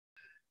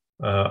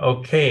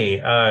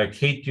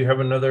Kate, do you have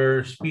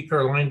another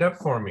speaker lined up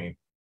for me?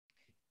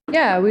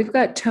 Yeah, we've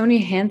got Toni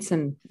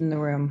Hansen in the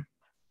room.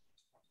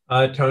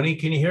 Tony,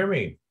 can you hear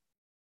me?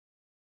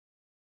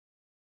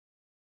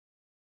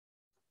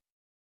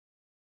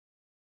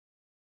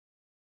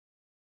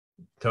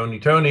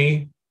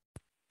 Tony.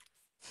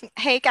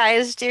 Hey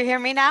guys, do you hear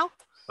me now?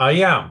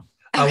 Yeah.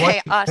 Why don't Okay,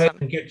 you go ahead awesome.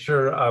 and get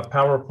your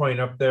PowerPoint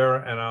up there,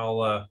 and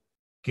I'll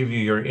give you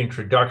your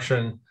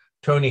introduction.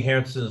 Tony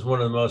Hansen is one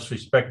of the most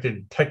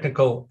respected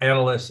technical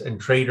analysts and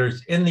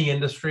traders in the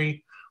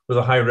industry, with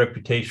a high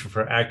reputation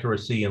for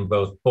accuracy in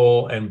both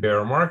bull and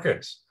bear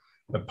markets.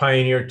 A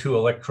pioneer to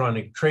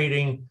electronic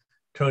trading,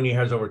 Tony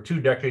has over 2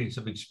 decades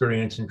of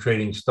experience in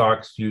trading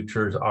stocks,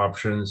 futures,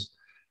 options,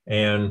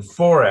 and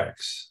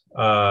Forex.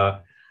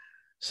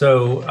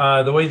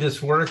 The way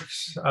this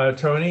works,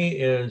 Tony,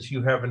 is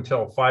you have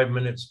until 5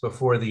 minutes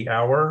before the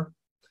hour,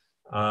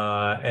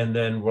 and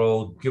then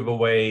we'll give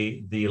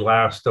away the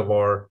last of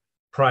our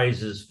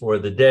prizes for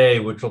the day,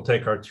 which will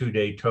take our 2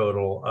 day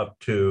total up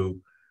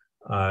to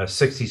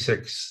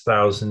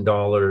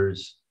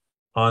 $66,000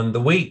 on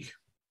the week.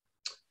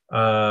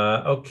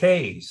 I'm going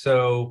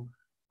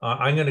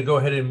to go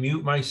ahead and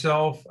mute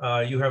myself.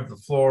 You have the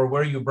floor.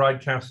 Where are you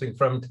broadcasting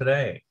from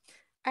today?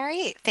 All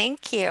right,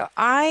 thank you.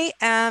 I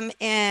am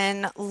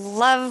in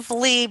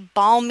lovely,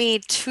 balmy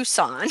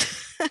Tucson.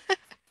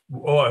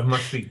 Oh, it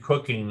must be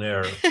cooking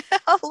there.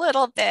 A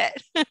little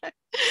bit. You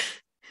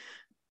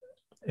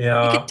could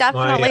Yeah,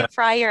 definitely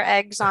fry your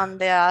eggs on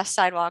the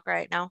sidewalk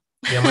right now.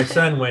 my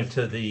son went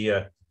to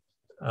the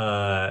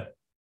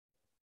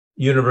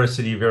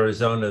University of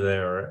Arizona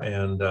there,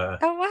 and Oh,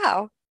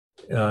 wow.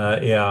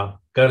 yeah,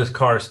 got his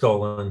car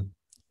stolen.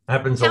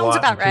 Happens a Sounds lot in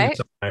about right.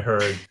 Tucson, I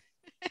heard.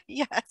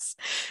 Yes.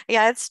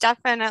 Yeah, it's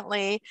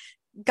definitely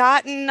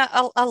gotten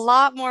a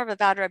lot more of a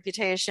bad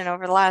reputation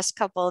over the last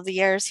couple of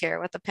years here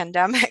with the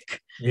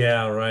pandemic.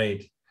 Yeah,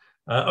 right.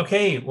 I'm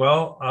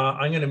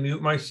going to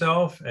mute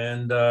myself,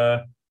 and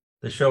the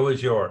show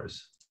is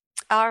yours.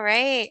 All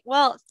right.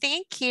 Well,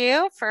 thank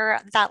you for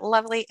that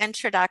lovely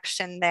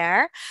introduction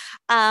there.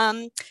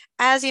 Um,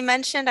 as you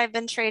mentioned, I've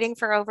been trading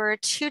for over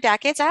 2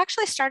 decades. I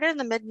actually started in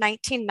the mid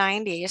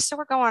 1990s, so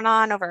we're going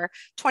on over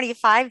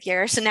 25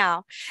 years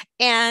now.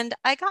 And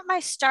I got my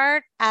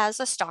start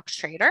as a stock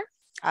trader,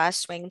 a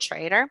swing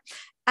trader,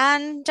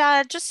 and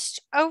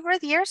just over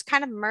the years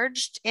kind of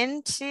merged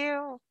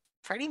into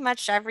pretty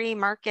much every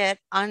market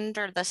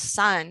under the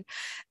sun.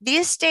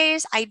 These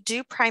days, I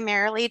do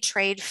primarily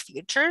trade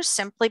futures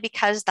simply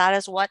because that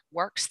is what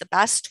works the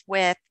best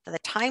with the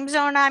time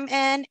zone I'm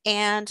in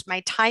and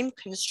my time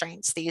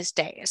constraints these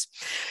days.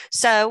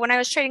 So when I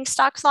was trading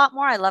stocks a lot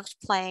more, I loved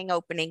playing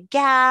opening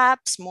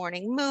gaps,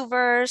 morning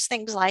movers,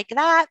 things like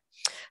that.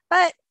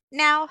 But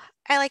now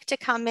I like to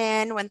come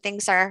in when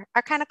things are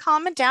kind of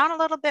calming down a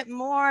little bit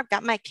more. I've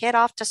got my kid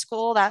off to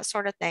school, that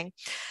sort of thing.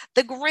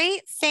 The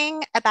great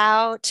thing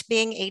about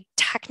being a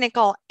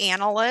technical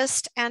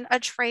analyst and a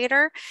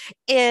trader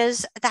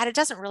is that it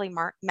doesn't really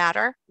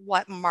matter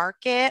what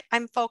market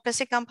I'm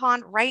focusing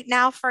upon. Right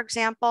now, for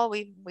example,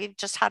 we've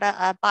just had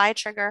a buy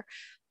trigger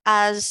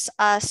as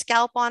a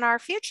scalp on our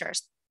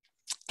futures.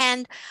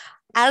 And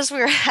as we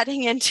were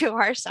heading into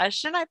our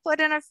session, I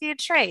put in a few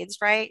trades,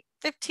 right?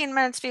 15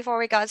 minutes before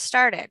we got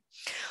started.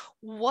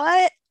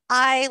 What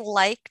I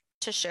like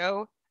to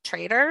show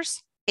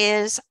traders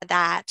is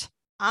that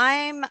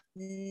I'm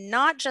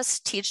not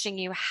just teaching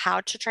you how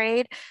to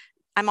trade,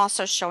 I'm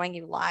also showing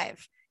you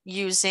live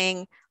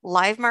using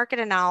live market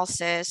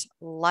analysis,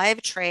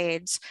 live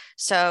trades.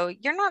 So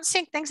you're not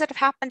seeing things that have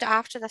happened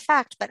after the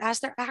fact, but as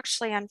they're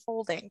actually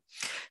unfolding.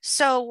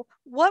 So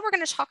what we're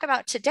going to talk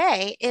about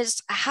today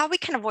is how we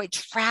can avoid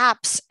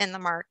traps in the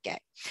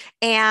market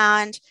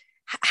and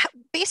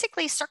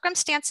basically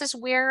circumstances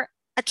where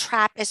a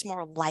trap is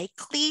more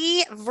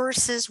likely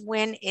versus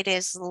when it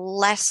is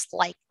less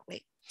likely.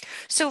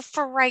 So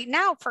for right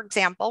now, for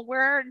example,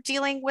 we're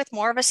dealing with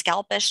more of a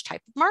scalpish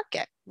type of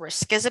market.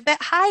 Risk is a bit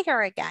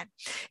higher again.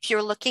 If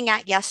you're looking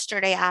at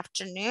yesterday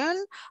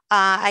afternoon,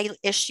 I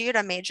issued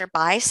a major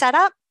buy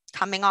setup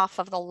coming off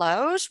of the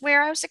lows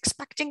where I was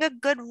expecting a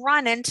good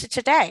run into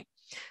today,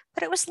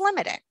 but it was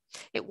limited.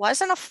 It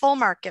wasn't a full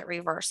market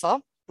reversal.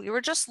 We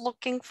were just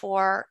looking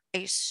for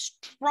a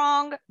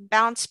strong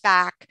bounce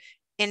back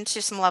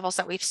into some levels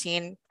that we've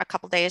seen a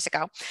couple days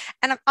ago.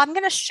 And I'm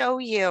going to show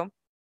you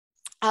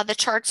the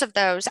charts of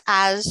those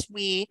as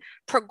we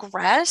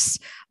progress,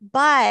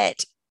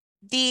 but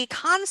the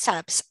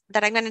concepts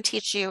that I'm going to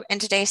teach you in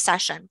today's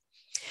session,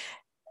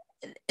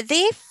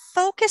 they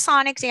focus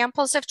on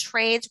examples of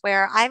trades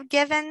where I've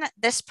given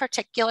this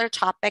particular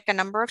topic a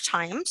number of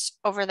times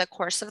over the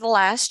course of the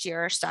last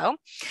year or so.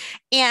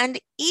 And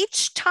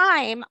each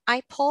time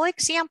I pull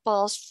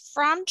examples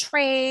from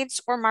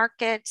trades or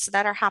markets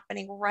that are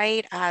happening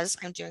right as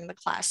I'm doing the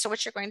class. So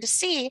what you're going to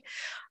see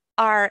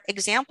are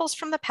examples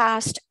from the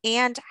past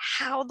and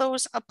how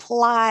those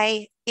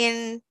apply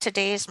in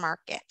today's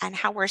market and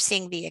how we're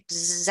seeing the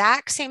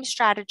exact same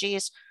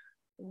strategies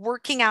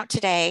working out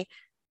today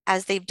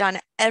as they've done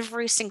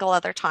every single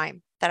other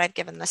time that I've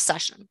given this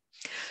session.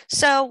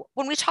 So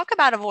when we talk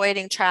about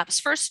avoiding traps,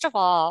 first of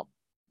all,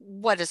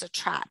 what does a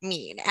trap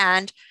mean?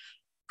 And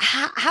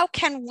how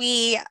can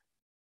we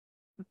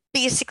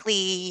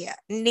basically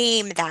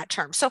name that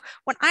term? So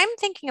when I'm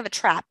thinking of a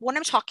trap, what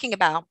I'm talking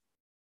about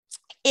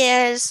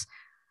is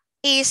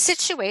a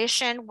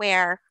situation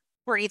where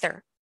we're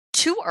either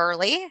too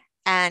early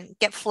and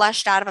get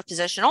flushed out of a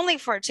position only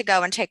for it to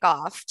go and take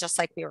off, just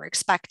like we were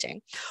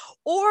expecting,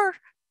 or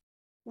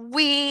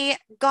we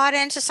got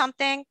into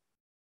something,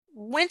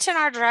 went in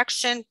our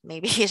direction,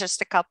 maybe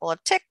just a couple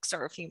of ticks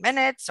or a few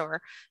minutes,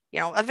 or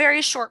a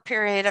very short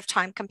period of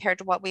time compared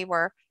to what we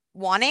were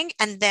wanting,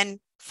 and then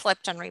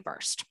flipped and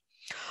reversed.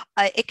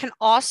 It can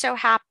also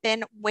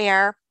happen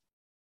where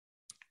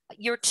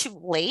you're too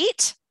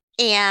late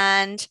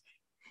and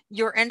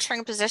you're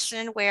entering a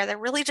position where there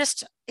really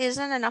just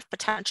isn't enough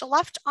potential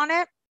left on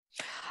it.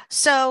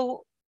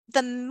 So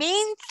the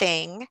main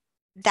thing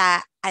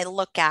that I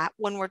look at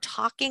when we're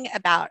talking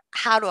about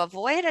how to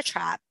avoid a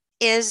trap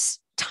is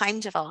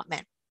time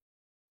development.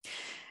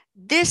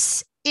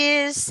 This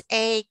is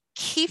a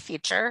key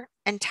feature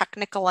in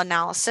technical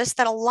analysis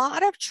that a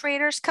lot of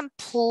traders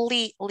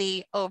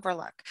completely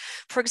overlook.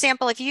 For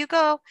example, if you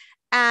go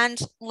and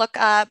look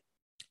up,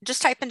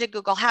 just type into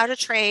Google how to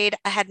trade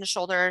a head and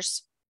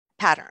shoulders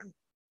pattern,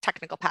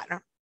 technical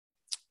pattern.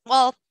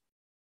 Well,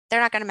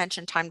 they're not going to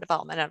mention time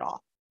development at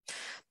all.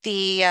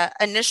 The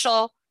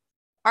initial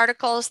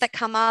articles that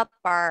come up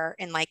are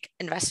in like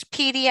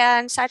Investopedia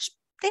and such.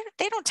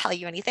 They don't tell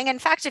you anything. In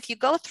fact, if you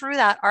go through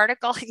that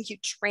article and you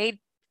trade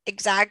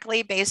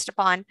exactly based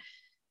upon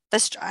the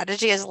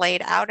strategy is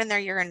laid out in there,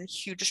 you're in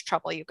huge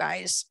trouble, you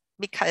guys,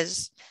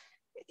 because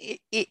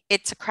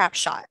it's a crap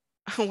shot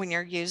when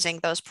you're using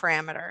those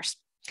parameters.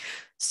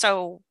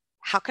 So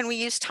how can we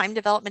use time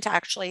development to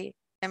actually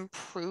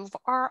improve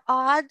our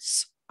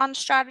odds on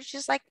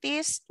strategies like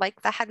these,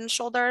 like the head and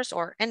shoulders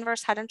or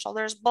inverse head and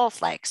shoulders, bull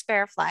flags,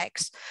 bear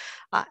flags,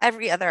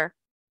 every other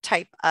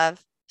type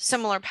of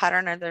similar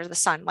pattern under the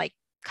sun, like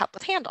cup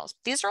with handles?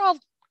 These are all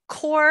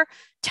core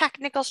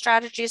technical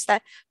strategies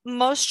that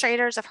most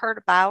traders have heard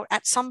about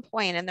at some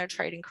point in their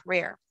trading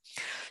career.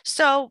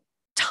 So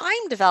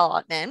time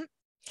development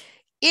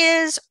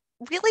is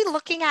really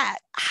looking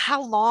at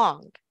how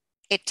long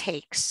it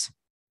takes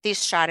these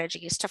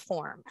strategies to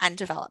form and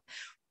develop.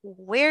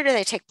 Where do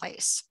they take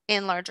place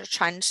in larger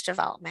trend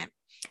development?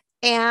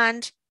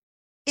 And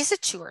is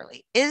it too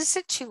early? Is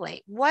it too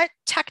late? What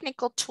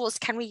technical tools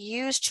can we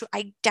use to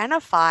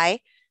identify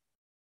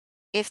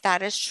if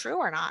that is true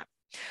or not?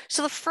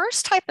 So the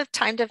first type of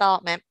time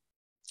development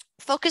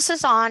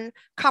focuses on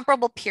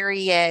comparable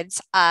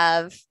periods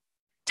of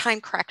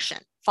time correction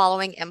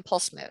following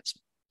impulse moves.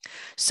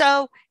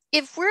 So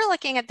if we're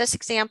looking at this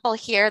example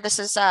here, this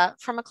is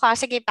from a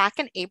class I gave back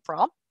in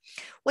April.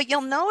 What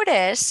you'll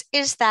notice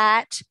is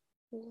that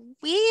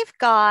we've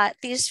got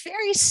these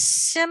very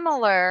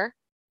similar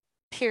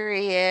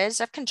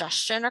periods of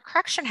congestion or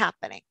correction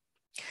happening,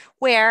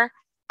 where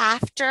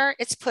after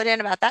it's put in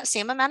about that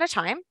same amount of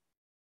time,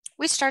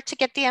 we start to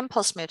get the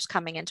impulse moves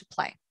coming into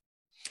play.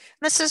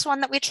 This is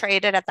one that we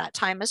traded at that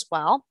time as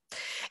well.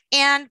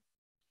 And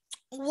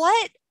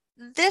what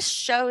this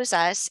shows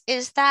us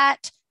is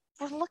that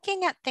we're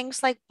looking at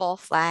things like bull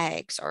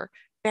flags or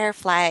bear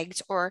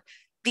flags or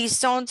these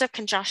zones of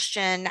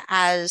congestion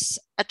as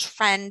a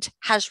trend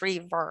has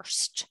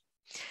reversed.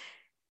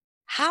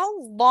 How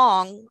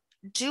long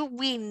do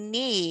we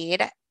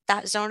need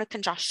that zone of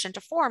congestion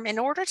to form in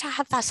order to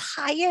have this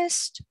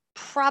highest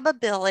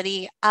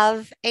probability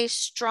of a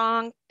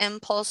strong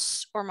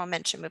impulse or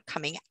momentum move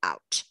coming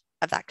out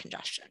of that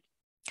congestion?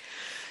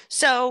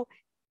 So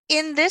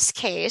in this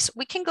case,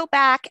 we can go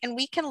back and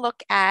we can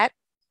look at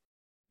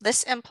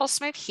this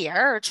impulse move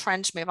here, or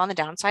trend move on the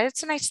downside.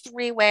 It's a nice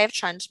three-wave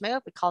trend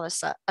move. We call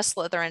this a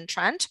Slytherin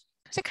trend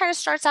because it kind of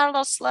starts out a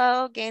little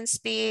slow, gains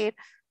speed,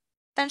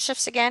 then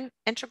shifts again.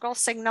 Integral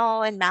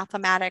signal in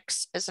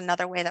mathematics is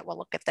another way that we'll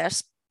look at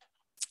this.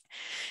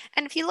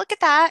 And if you look at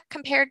that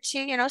compared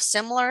to,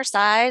 similar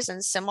size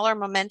and similar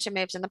momentum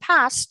moves in the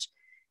past,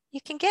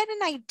 you can get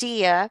an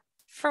idea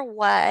for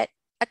what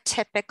a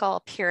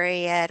typical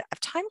period of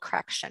time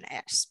correction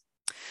is.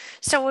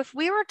 So if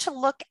we were to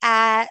look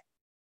at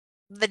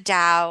the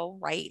Dow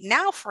right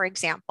now, for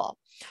example,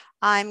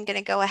 I'm going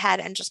to go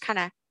ahead and just kind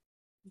of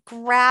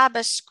grab a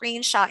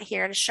screenshot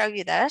here to show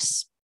you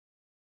this.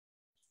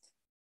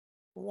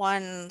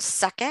 1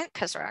 second,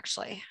 because we're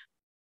actually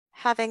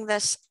having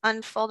this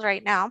unfold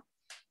right now,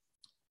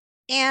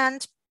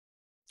 and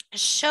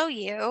show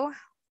you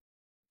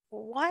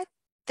what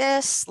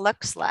this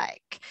looks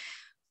like.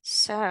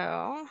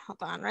 So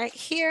hold on right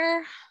here.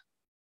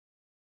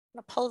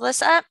 I'm going to pull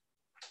this up.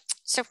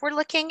 So if we're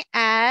looking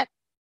at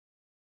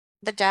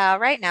the Dow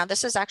right now,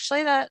 this is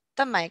actually the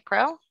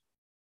micro.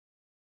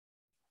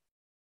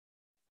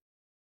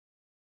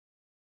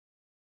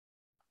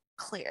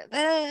 Clear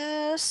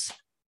this,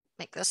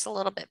 make this a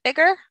little bit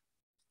bigger.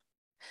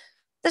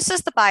 This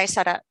is the buy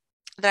setup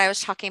that I was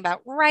talking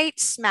about right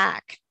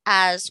smack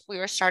as we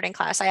were starting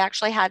class. I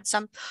actually had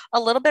some a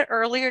little bit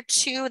earlier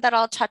too that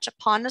I'll touch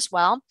upon as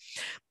well.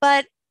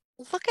 But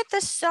look at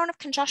this zone of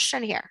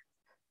congestion here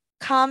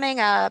coming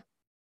up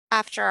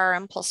after our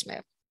impulse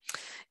move.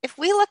 If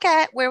we look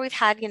at where we've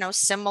had,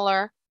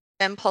 similar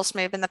impulse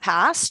move in the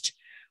past,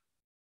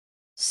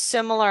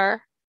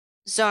 similar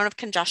zone of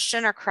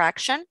congestion or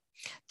correction,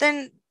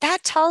 then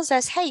that tells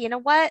us, hey, you know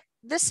what?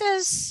 This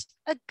is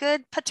a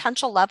good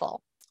potential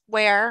level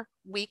where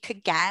we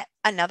could get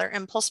another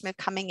impulse move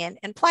coming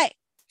in play.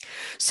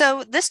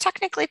 So this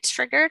technically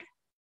triggered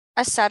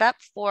a setup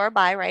for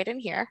buy right in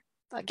here.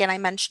 Again, I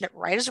mentioned it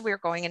right as we were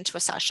going into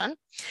a session.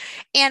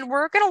 And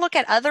we're going to look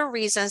at other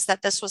reasons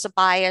that this was a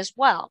buy as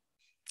well.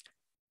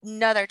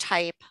 Another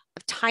type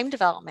of time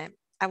development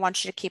I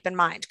want you to keep in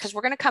mind, because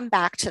we're going to come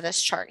back to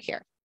this chart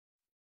here.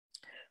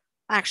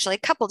 Actually, a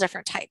couple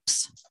different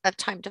types of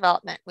time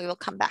development we will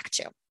come back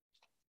to.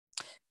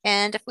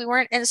 And if we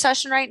weren't in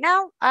session right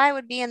now, I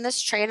would be in this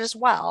trade as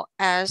well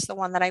as the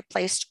one that I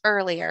placed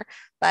earlier.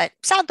 But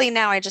sadly,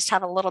 now I just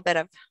have a little bit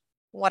of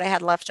what I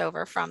had left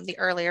over from the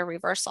earlier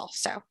reversal.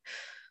 So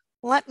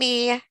let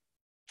me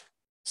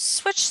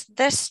switch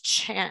this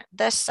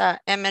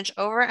image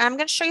over, and I'm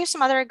going to show you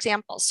some other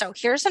examples. So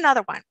here's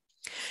another one.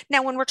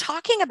 Now, when we're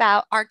talking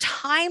about our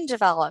time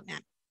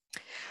development,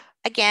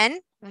 again,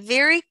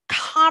 very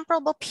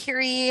comparable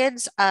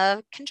periods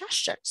of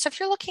congestion. So if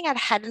you're looking at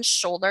head and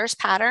shoulders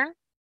pattern,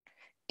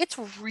 it's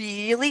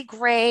really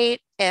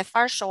great if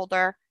our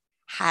shoulder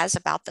has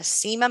about the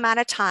same amount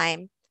of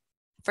time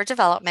for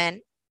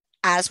development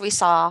as we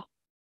saw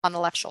on the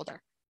left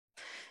shoulder.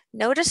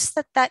 Notice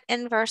that that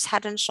inverse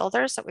head and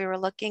shoulders that we were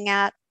looking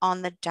at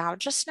on the Dow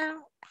just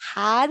now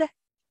had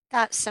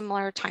that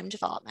similar time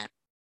development.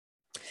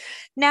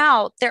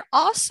 Now, there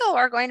also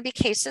are going to be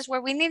cases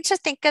where we need to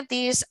think of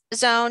these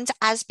zones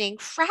as being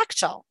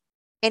fractal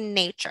in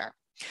nature.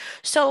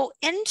 So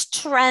in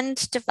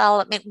trend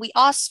development, we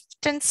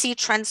often see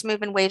trends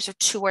move in waves of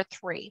 2 or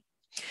 3,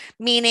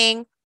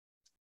 meaning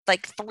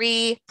like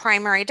 3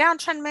 primary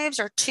downtrend moves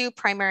or 2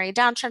 primary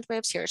downtrend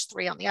moves. Here's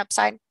 3 on the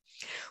upside.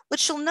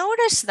 What you'll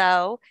notice,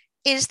 though,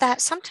 is that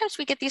sometimes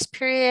we get these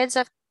periods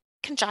of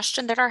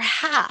congestion that are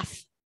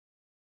half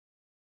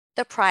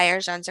the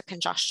prior zones of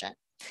congestion.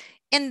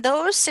 In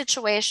those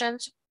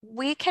situations,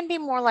 we can be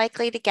more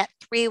likely to get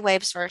 3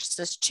 waves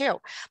versus 2.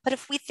 But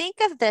if we think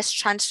of this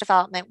trend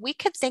development, we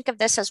could think of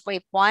this as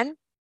wave 1,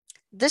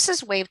 this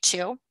is wave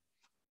 2,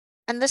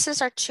 and this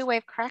is our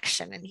 2-wave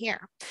correction in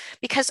here.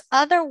 Because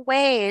other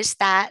ways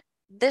that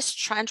this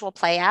trend will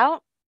play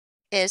out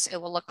is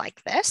it will look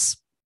like this.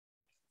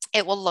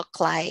 It will look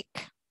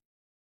like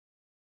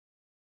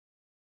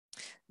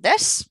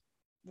this,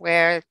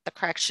 where the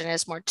correction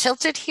is more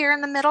tilted here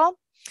in the middle.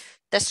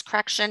 This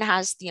correction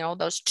has,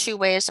 those 2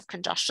 waves of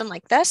congestion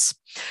like this.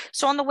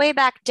 So on the way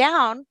back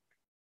down,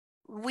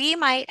 we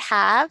might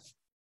have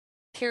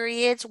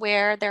periods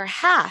where they're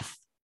half.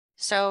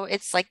 So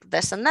it's like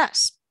this and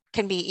this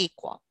can be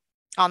equal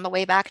on the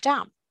way back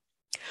down.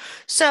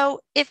 So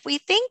if we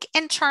think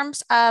in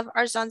terms of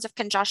our zones of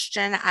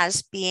congestion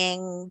as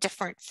being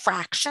different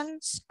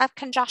fractions of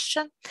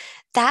congestion,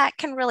 that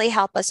can really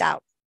help us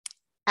out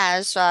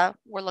as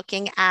we're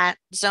looking at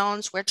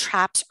zones where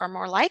traps are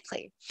more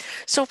likely.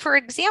 So for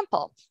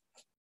example,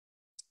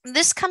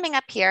 this coming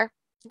up here,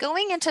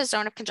 going into a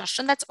zone of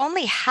congestion, that's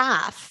only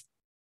half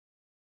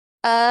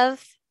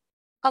of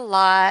a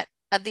lot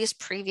of these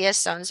previous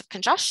zones of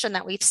congestion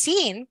that we've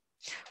seen.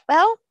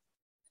 Well,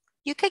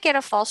 you could get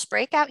a false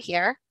breakout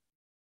here,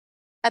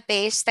 a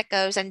base that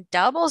goes and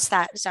doubles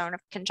that zone of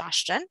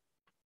congestion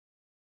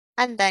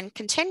and then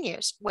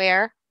continues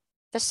where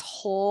this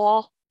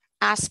whole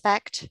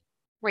aspect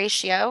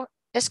ratio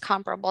is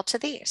comparable to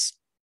these.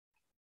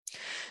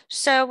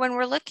 So when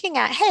we're looking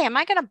at, hey, am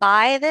I going to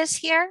buy this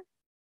here?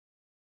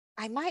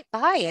 I might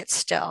buy it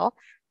still,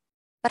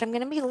 but I'm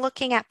going to be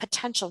looking at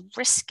potential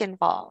risk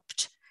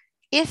involved.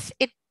 If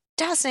it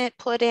doesn't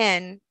put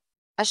in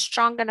a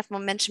strong enough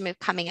momentum move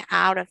coming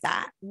out of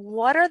that,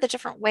 what are the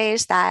different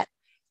ways that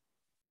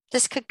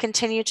this could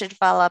continue to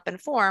develop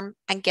and form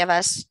and give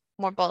us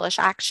more bullish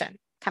action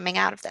coming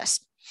out of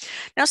this?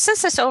 Now,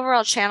 since this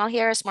overall channel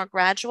here is more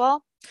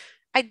gradual,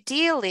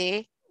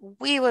 ideally,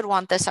 we would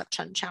want this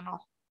uptrend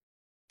channel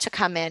to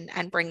come in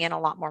and bring in a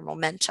lot more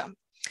momentum.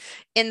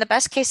 In the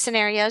best case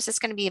scenarios, it's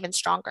going to be even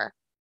stronger.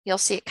 You'll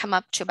see it come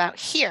up to about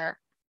here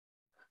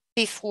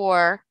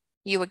before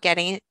you would get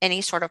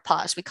any sort of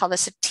pause. We call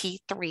this a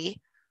T3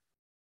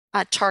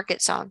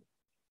 target zone.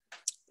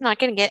 I'm not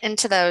going to get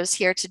into those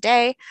here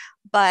today,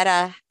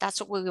 but that's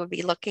what we would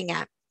be looking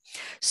at.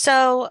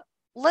 So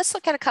let's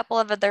look at a couple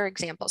of other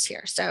examples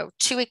here. So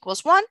 2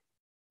 equals 1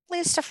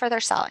 leads to further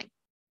selling.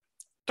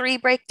 3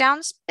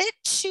 breakdowns, bit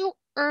too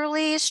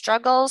early,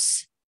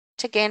 struggles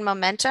to gain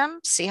momentum.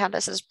 See how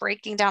this is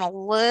breaking down a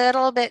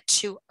little bit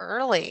too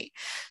early.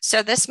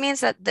 So this means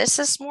that this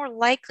is more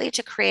likely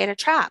to create a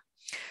trap.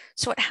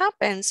 So what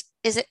happens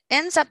is it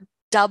ends up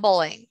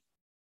doubling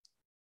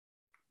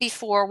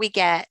before we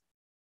get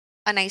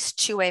a nice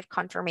 2-wave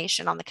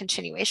confirmation on the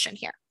continuation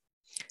here.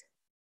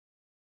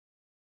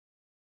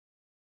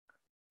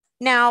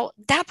 Now,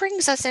 that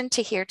brings us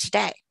into here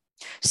today.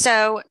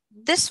 So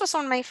this was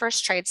one of my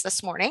first trades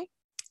this morning,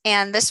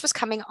 and this was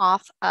coming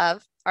off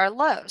of our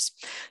lows.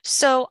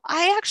 So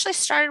I actually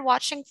started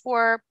watching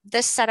for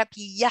this setup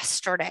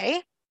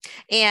yesterday,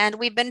 and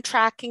we've been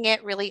tracking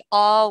it really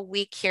all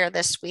week here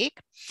this week.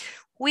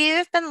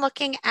 We've been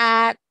looking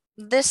at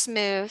this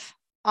move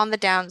on the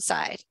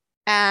downside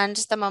and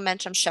the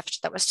momentum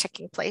shift that was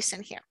taking place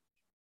in here.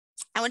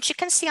 And what you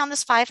can see on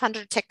this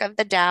 500 tick of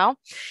the Dow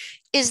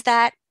is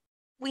that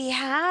we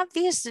have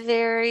these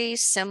very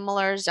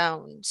similar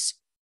zones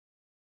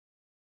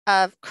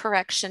of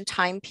correction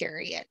time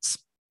periods.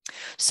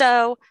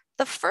 So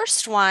the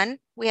first one,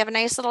 we have a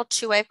nice little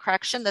two-wave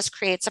correction. This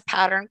creates a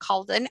pattern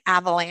called an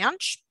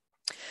avalanche.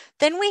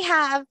 Then we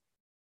have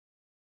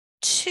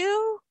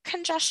two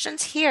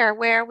congestions here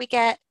where we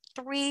get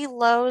three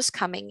lows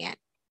coming in.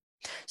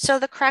 So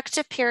the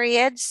corrective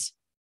periods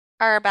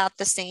are about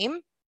the same,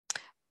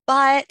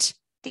 but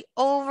the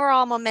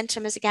overall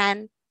momentum is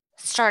again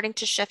starting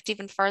to shift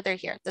even further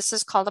here. This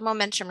is called a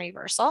momentum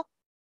reversal.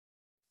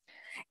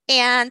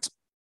 And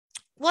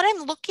what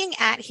I'm looking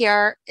at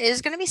here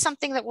is going to be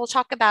something that we'll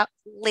talk about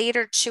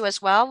later too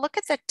as well. Look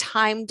at the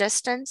time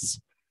distance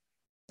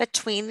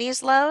between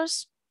these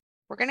lows.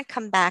 We're going to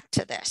come back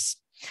to this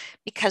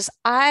because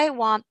I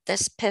want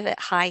this pivot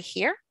high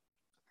here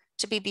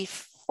to be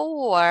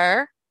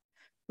before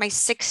my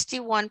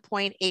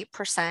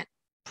 61.8%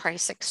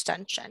 price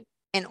extension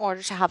in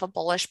order to have a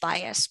bullish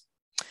bias.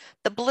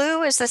 The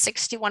blue is the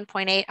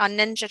 61.8. On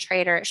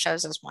NinjaTrader, it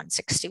shows as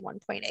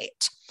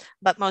 161.8,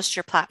 but most of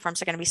your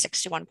platforms are going to be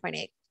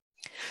 61.8.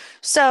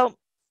 So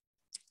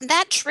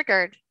that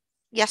triggered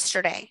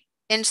yesterday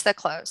into the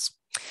close.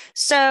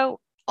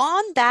 So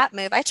on that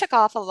move, I took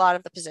off a lot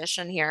of the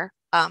position here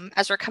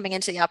as we're coming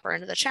into the upper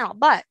end of the channel.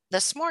 But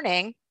this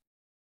morning,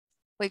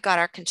 we've got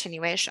our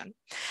continuation.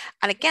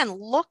 And again,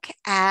 look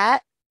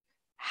at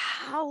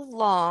how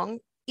long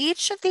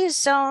each of these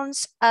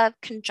zones of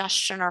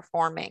congestion are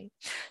forming.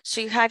 So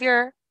you have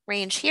your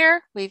range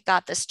here. We've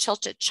got this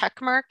tilted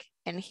check mark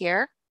in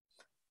here.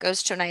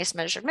 Goes to a nice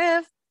measured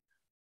move.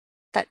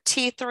 That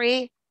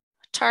T3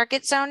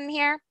 target zone in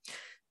here.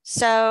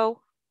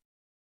 So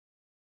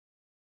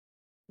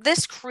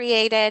this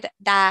created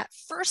that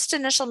first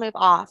initial move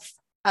off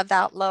of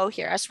that low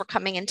here as we're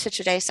coming into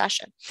today's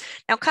session.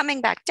 Now coming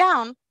back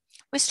down,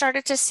 we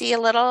started to see a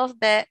little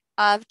bit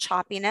of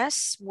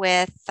choppiness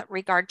with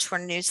regard to our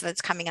news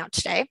that's coming out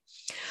today.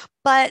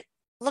 But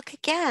look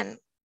again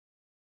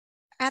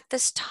at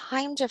this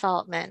time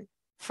development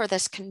for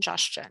this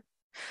congestion.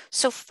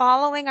 So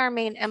following our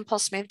main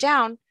impulse move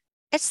down,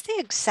 it's the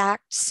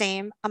exact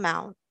same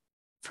amount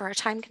for a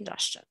time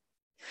congestion.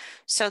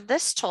 So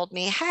this told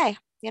me, hey,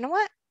 you know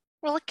what?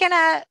 We're looking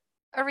at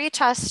a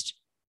retest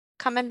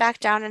coming back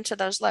down into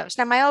those lows.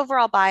 Now, my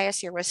overall bias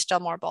here was still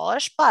more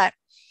bullish, but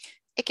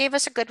it gave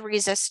us a good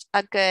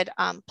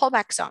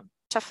pullback zone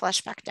to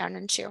flush back down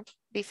into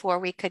before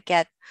we could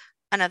get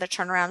another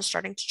turnaround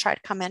starting to try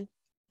to come in.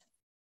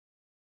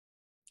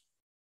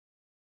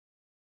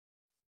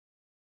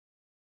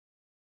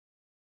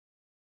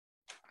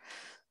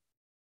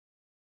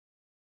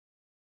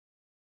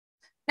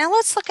 Now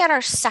let's look at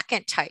our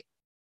second type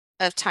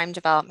of time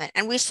development.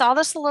 And we saw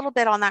this a little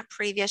bit on that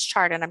previous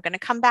chart, and I'm going to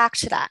come back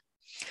to that.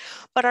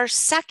 But our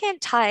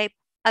second type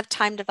of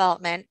time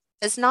development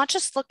is not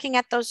just looking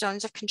at those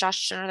zones of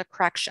congestion or the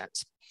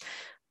corrections,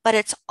 but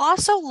it's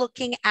also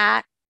looking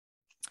at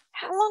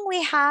how long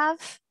we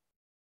have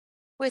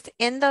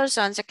within those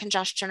zones of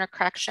congestion or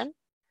correction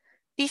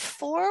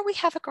before we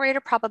have a greater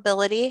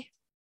probability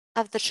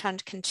of the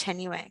trend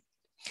continuing.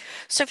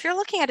 So if you're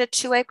looking at a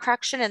two-way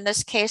correction, in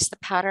this case, the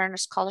pattern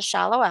is called a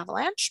shallow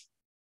avalanche.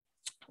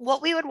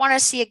 What we would want to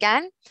see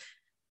again,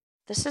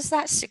 this is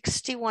that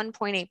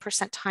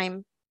 61.8%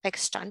 time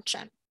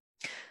extension.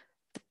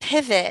 The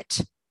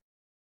pivot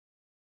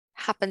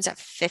happens at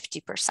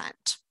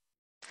 50%.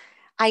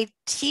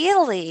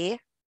 Ideally,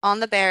 on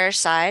the bearish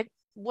side,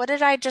 what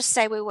did I just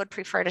say we would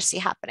prefer to see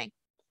happening?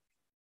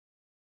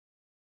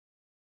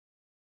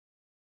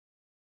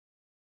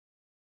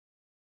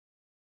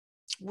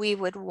 We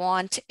would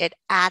want it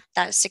at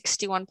that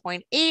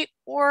 61.8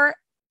 or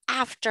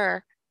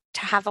after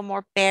to have a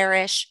more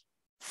bearish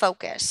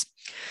focus.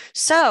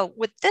 So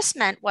what this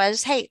meant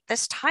was, hey,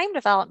 this time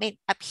development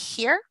up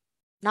here,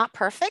 not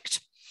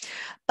perfect,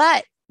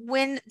 but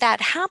when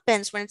that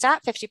happens, when it's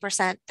at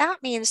 50%,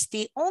 that means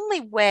the only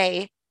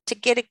way to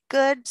get a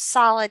good,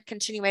 solid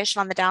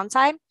continuation on the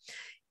downside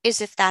is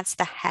if that's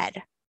the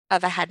head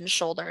of a head and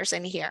shoulders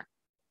in here.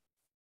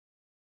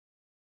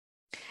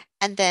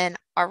 And then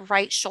our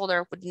right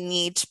shoulder would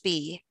need to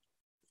be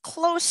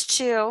close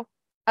to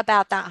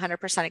about that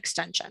 100%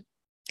 extension.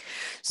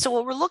 So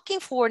what we're looking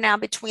for now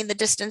between the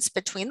distance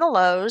between the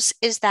lows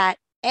is that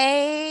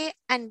A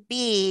and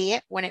B,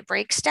 when it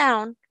breaks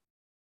down,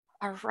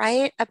 are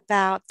right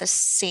about the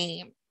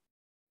same.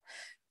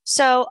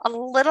 So a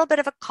little bit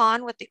of a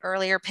con with the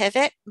earlier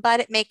pivot, but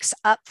it makes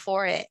up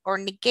for it or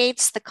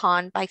negates the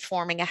con by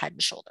forming a head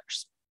and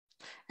shoulders.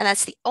 And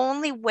that's the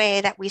only way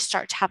that we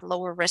start to have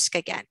lower risk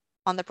again,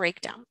 on the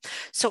breakdown.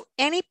 So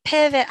any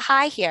pivot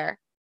high here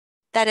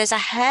that is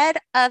ahead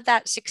of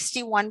that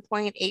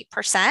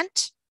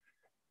 61.8%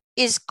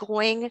 is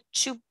going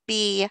to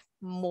be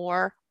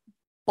more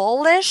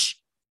bullish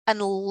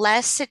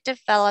unless it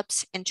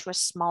develops into a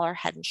smaller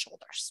head and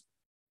shoulders.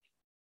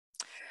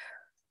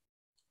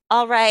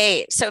 All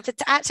right, so if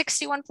it's at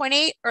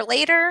 61.8 or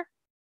later,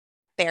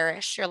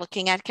 bearish. You're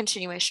looking at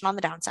continuation on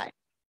the downside.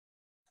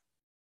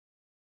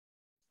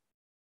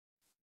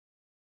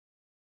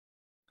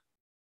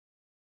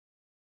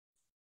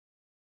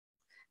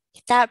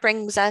 That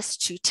brings us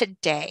to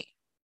today.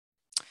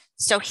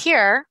 So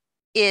here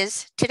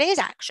is today's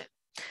action.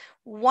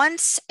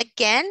 Once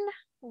again,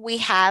 we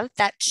have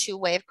that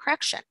two-wave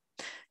correction.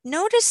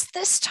 Notice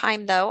this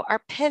time though,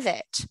 our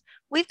pivot,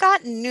 we've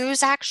got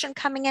news action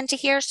coming into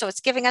here. So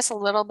it's giving us a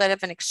little bit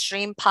of an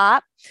extreme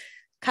pop,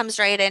 comes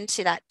right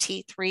into that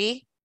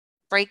T3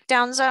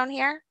 breakdown zone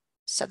here.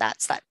 So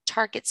that's that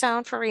target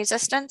zone for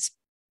resistance.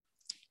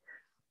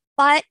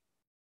 But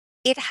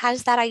it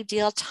has that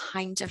ideal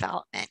time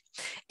development.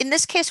 In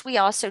this case, we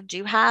also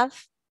do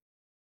have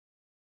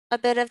a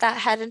bit of that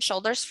head and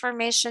shoulders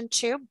formation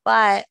too,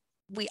 but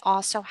we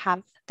also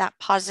have that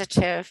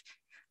positive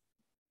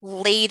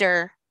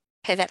later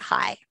pivot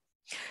high.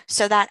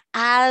 So that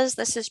as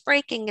this is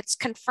breaking, it's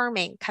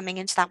confirming coming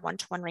into that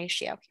 1-to-1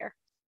 ratio here.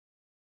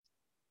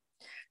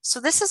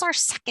 So this is our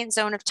second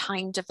zone of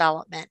time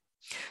development.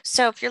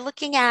 So if you're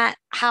looking at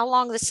how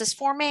long this is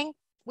forming,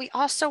 we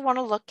also want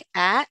to look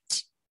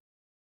at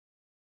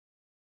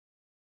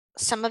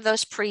some of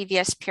those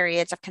previous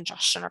periods of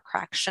congestion or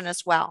correction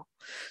as well.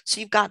 So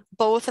you've got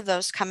both of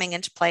those coming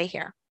into play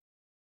here.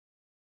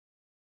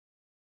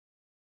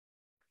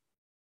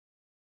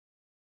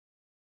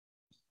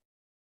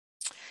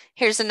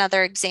 Here's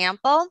another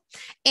example.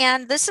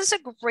 And this is a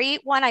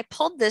great one. I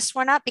pulled this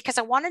one up because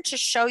I wanted to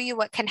show you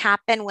what can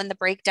happen when the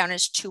breakdown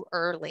is too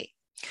early.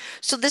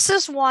 So this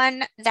is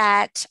one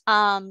that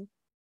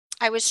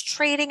I was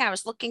trading. I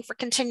was looking for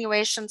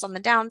continuations on the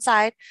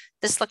downside.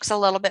 This looks a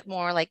little bit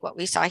more like what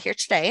we saw here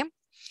today.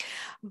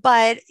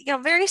 But,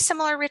 very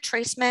similar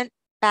retracement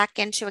back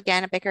into,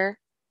 again, a bigger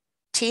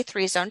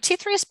T3 zone.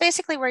 T3 is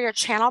basically where your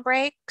channel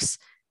breaks,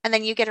 and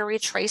then you get a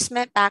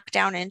retracement back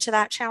down into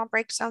that channel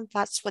break zone.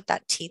 That's what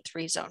that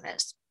T3 zone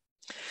is.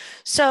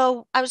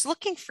 So I was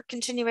looking for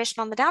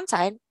continuation on the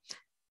downside,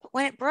 but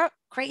when it broke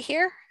right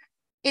here,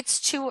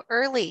 it's too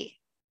early.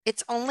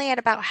 It's only at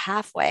about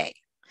halfway.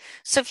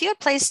 So if you had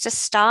placed a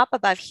stop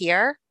above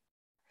here,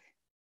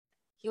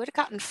 you would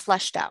have gotten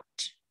flushed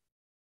out.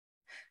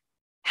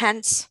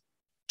 Hence,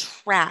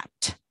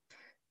 trapped.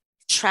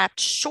 Trapped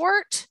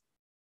short,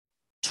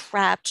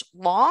 trapped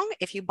long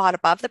if you bought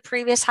above the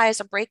previous high as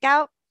a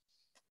breakout,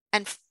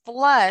 and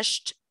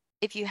flushed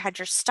if you had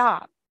your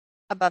stop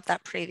above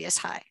that previous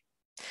high.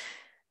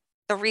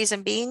 The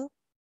reason being,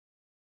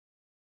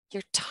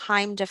 your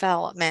time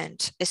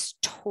development is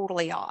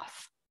totally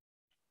off.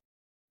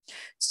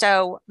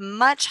 So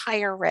much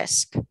higher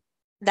risk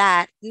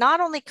that not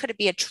only could it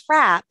be a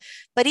trap,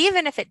 but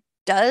even if it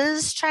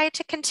does try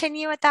to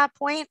continue at that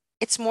point,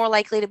 it's more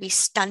likely to be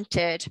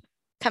stunted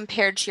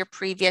compared to your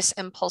previous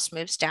impulse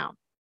moves down.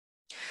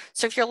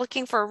 So if you're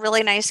looking for a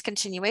really nice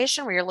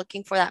continuation where you're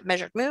looking for that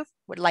measured move,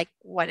 like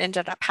what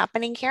ended up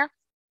happening here,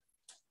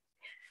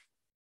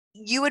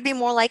 you would be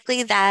more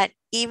likely that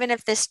even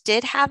if this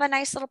did have a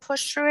nice little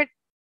push through it,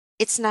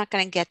 it's not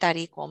going to get that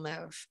equal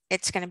move.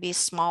 It's going to be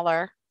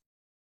smaller.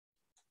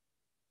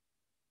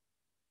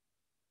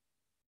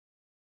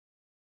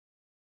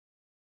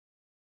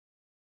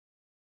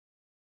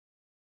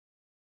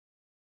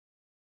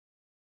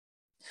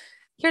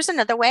 Here's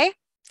another way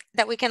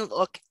that we can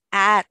look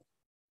at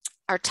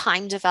our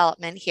time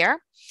development here.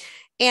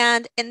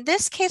 And in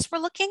this case, we're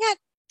looking at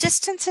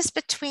distances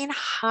between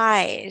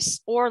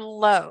highs or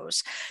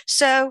lows.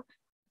 So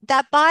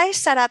that buy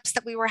setups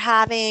that we were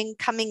having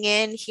coming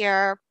in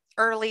here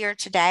earlier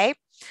today,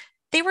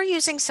 they were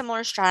using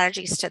similar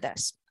strategies to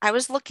this. I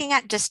was looking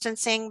at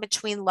distancing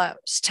between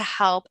lows to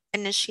help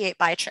initiate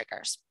buy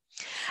triggers.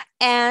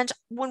 And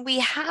when we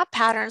have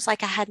patterns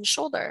like a head and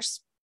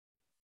shoulders,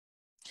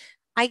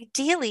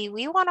 ideally,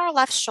 we want our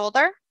left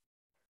shoulder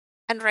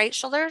and right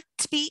shoulder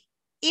to be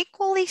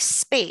equally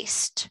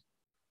spaced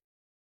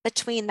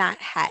between that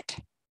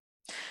head.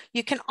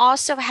 You can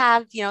also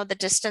have, the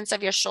distance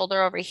of your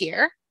shoulder over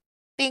here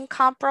being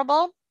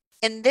comparable.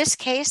 In this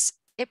case,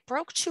 it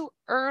broke too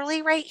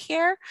early right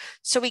here,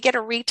 so we get a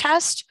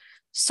retest.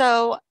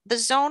 So the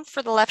zone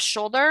for the left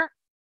shoulder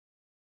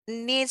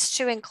needs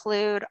to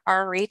include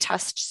our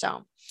retest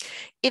zone.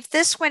 If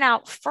this went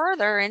out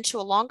further into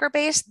a longer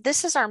base,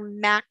 this is our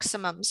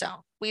maximum zone.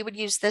 We would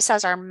use this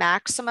as our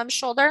maximum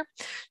shoulder.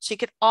 So you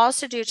could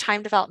also do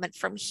time development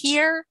from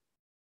here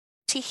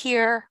to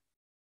here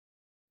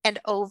and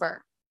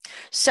over.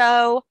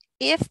 So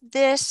if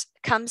this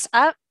comes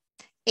up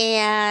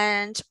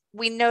and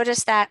we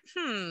notice that,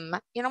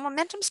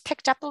 momentum's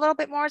picked up a little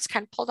bit more, it's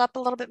kind of pulled up a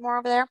little bit more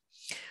over there,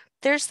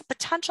 there's the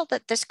potential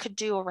that this could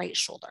do a right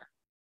shoulder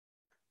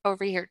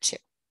over here too.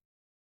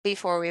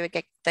 before we would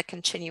get the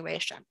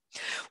continuation.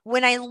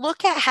 When I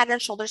look at head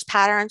and shoulders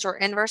patterns or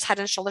inverse head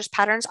and shoulders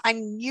patterns,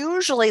 I'm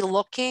usually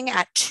looking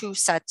at 2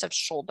 sets of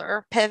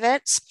shoulder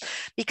pivots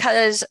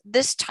because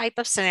this type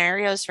of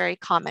scenario is very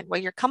common. Where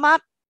you come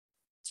up,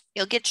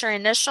 you'll get your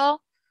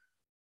initial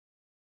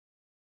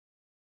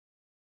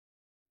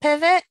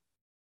pivot,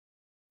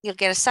 you'll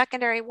get a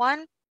secondary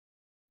one,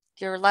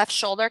 your left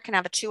shoulder can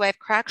have a 2-wave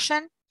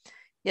correction,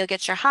 you'll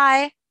get your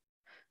high,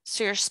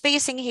 so your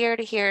spacing here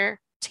to here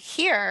to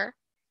here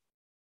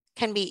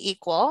can be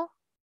equal,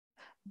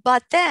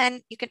 but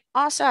then you can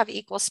also have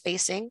equal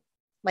spacing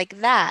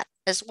like that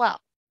as well.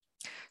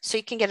 So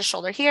you can get a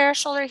shoulder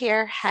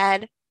here,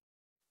 head,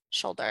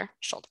 shoulder,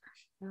 shoulder.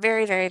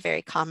 Very, very,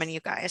 very common, you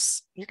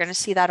guys. You're going to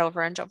see that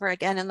over and over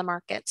again in the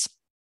markets.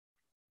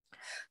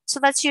 So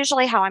that's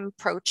usually how I'm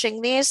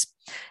approaching these.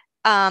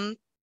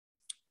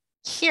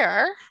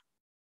 Here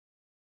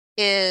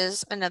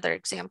is another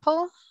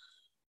example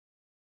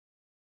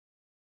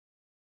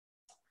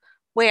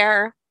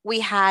where we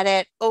had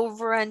it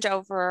over and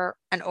over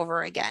and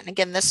over again.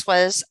 Again, this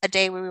was a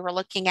day where we were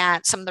looking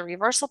at some of the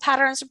reversal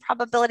patterns and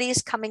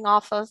probabilities coming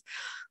off of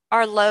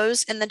our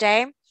lows in the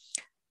day.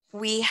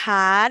 We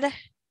had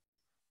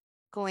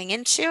going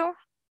into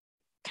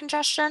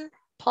congestion,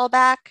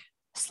 pullback,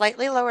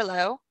 slightly lower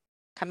low,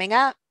 coming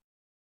up,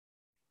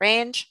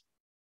 range,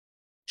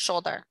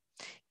 shoulder,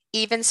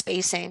 even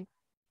spacing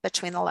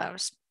between the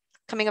lows.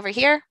 Coming over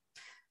here,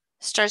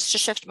 starts to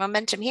shift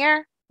momentum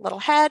here, little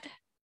head,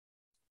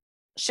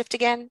 shift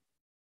again,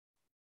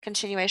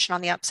 continuation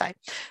on the upside.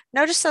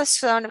 Notice the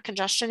zone of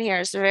congestion here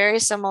is very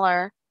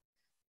similar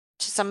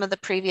to some of the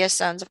previous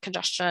zones of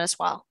congestion as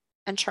well,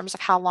 in terms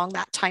of how long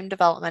that time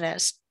development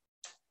is.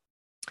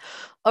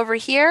 Over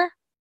here,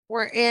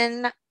 we're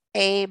in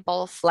a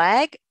bull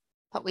flag,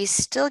 but we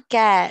still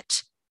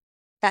get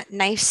that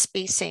nice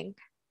spacing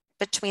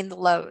between the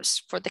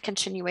lows for the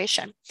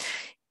continuation.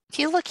 If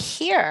you look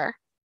here,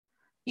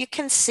 you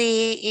can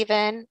see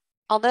even,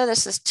 although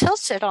this is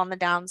tilted on the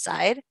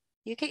downside,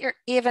 you get your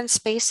even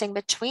spacing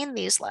between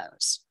these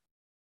lows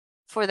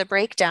for the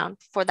breakdown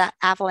for that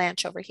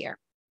avalanche over here.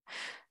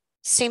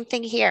 Same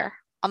thing here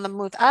on the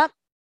move up,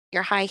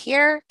 your high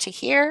here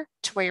to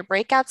where your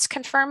breakout's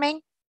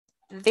confirming,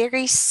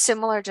 very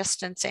similar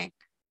distancing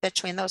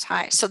between those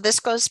highs. So this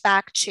goes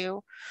back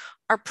to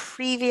our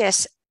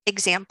previous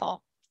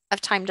example of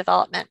time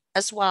development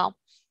as well.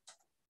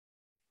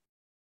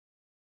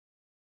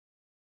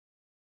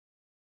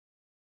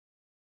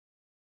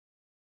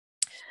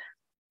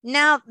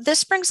 Now,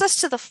 this brings us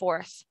to the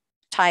 4th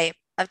type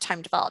of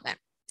time development.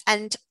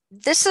 And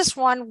this is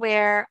one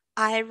where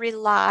I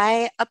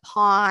rely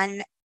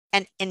upon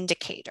an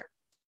indicator.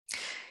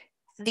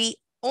 The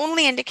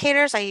only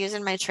indicators I use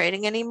in my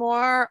trading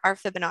anymore are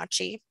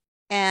Fibonacci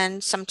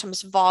and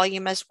sometimes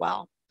volume as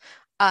well.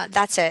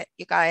 That's it,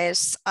 you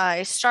guys.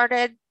 I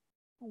started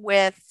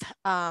with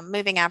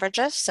moving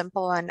averages,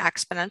 simple and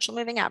exponential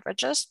moving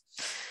averages.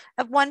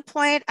 At one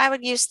point, I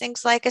would use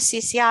things like a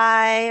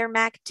CCI or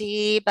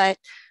MACD, but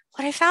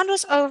what I found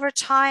was over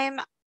time,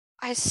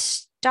 I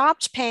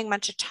stopped paying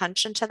much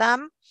attention to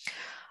them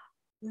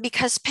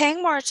because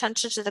paying more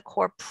attention to the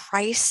core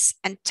price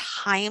and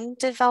time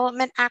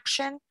development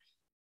action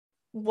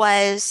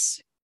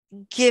was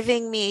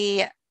giving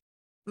me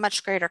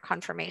much greater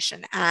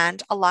confirmation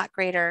and a lot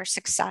greater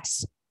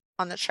success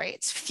on the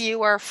trades.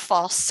 Fewer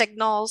false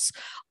signals.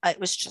 It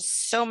was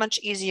just so much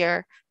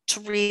easier to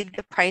read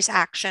the price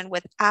action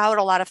without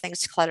a lot of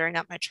things cluttering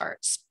up my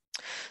charts.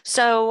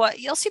 So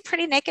you'll see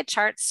pretty naked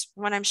charts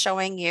when I'm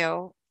showing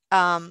you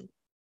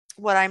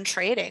what I'm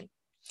trading.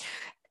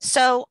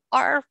 So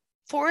our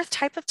 4th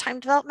type of time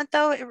development,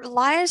 though, it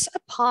relies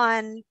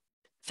upon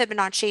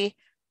Fibonacci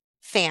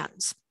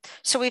fans.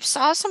 So we've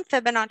saw some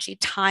Fibonacci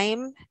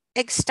time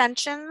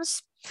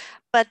extensions,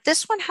 but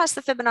this one has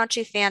the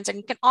Fibonacci fans, and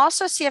you can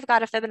also see I've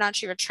got a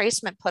Fibonacci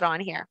retracement put on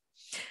here.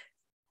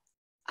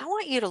 I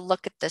want you to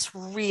look at this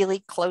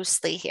really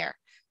closely here.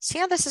 See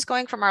how this is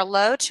going from our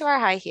low to our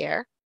high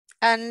here,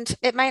 and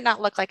it might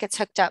not look like it's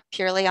hooked up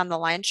purely on the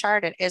line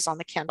chart. It is on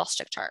the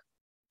candlestick chart.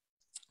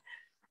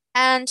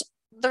 And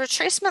the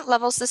retracement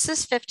levels, this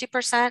is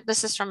 50%.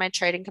 This is from my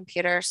trading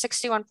computer,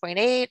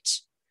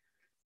 61.8,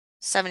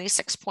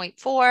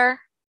 76.4,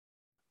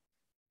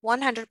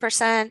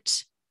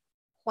 100%,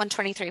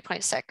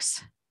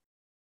 123.6.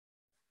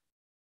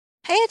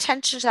 Pay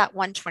attention to that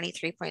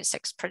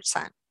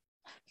 123.6%,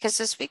 because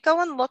as we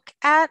go and look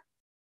at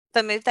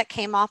the move that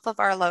came off of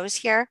our lows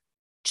here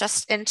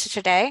just into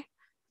today,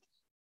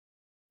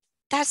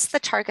 that's the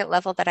target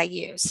level that I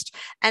used.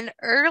 And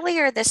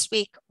earlier this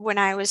week, when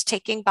I was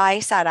taking buy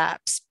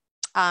setups,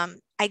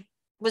 I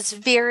was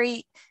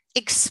very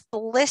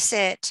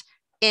explicit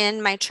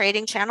in my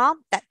trading channel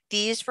that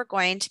these were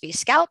going to be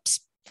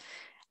scalps.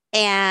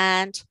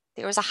 And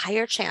there was a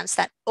higher chance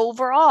that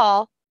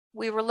overall,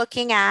 we were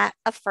looking at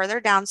a further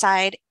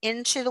downside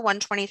into the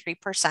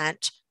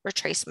 123%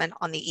 retracement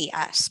on the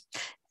ES.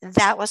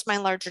 That was my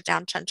larger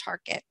downtrend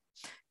target.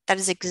 That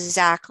is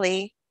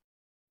exactly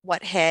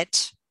what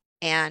hit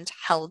and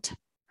held.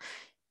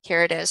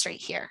 Here it is right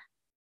here.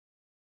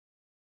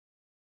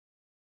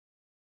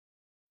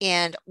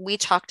 And we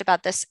talked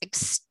about this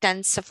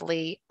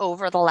extensively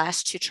over the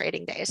last 2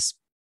 trading days.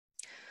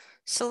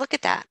 So look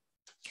at that.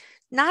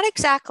 Not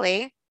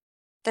exactly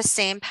the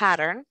same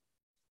pattern,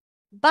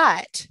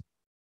 but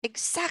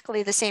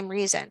exactly the same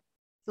reason,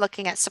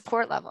 looking at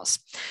support levels.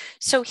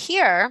 So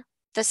here,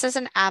 this is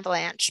an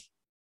avalanche.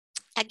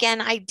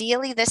 Again,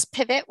 ideally, this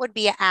pivot would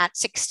be at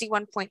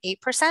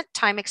 61.8%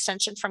 time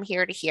extension from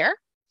here to here.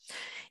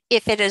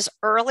 If it is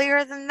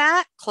earlier than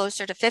that,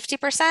 closer to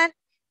 50%,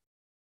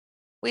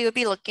 we would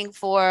be looking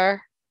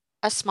for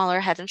a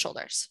smaller head and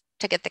shoulders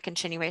to get the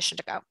continuation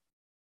to go.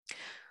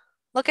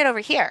 Look at over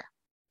here.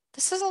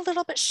 This is a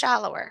little bit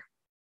shallower.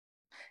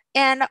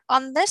 And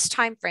on this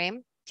time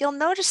frame, you'll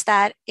notice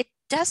that it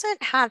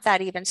doesn't have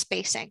that even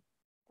spacing.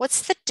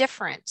 What's the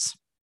difference?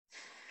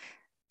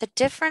 The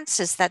difference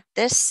is that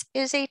this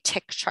is a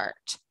tick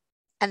chart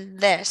and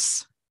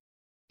this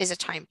is a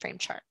time frame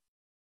chart.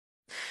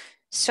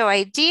 So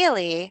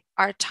ideally,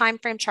 our time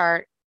frame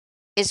chart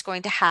is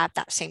going to have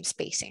that same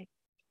spacing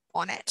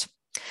on it.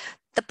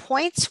 The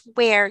points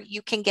where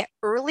you can get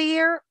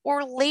earlier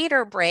or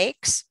later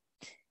breaks,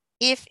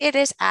 if it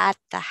is at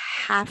the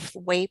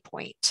halfway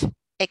point,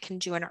 it can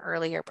do an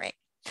earlier break.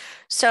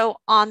 So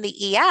on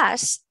the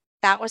ES,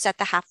 that was at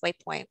the halfway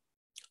point.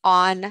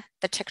 On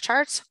the tick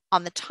charts,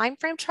 on the time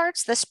frame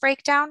charts, this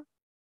breakdown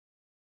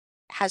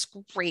has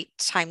great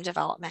time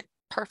development.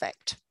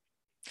 Perfect.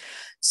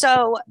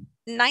 So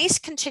nice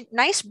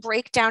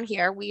breakdown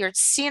here. We are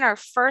seeing our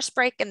first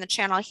break in the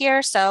channel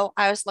here. So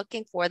I was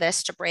looking for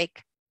this to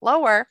break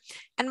lower.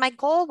 And my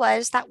goal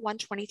was that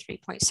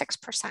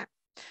 123.6%,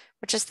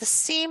 which is the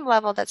same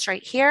level that's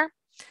right here.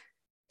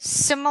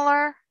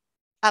 Similar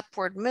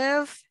upward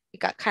move. You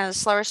got kind of a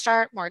slower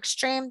start, more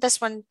extreme. This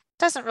one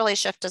doesn't really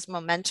shift as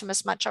momentum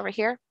as much over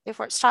here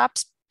before it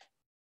stops.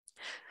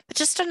 But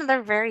just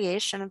another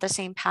variation of the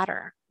same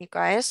pattern, you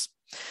guys.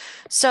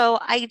 So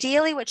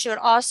ideally, what you would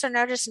also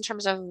notice in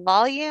terms of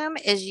volume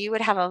is you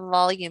would have a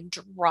volume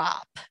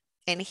drop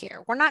in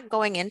here. We're not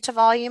going into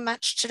volume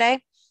much today,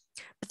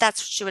 but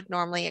that's what you would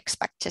normally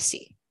expect to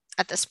see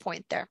at this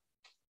point there.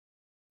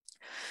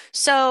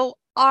 So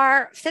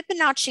our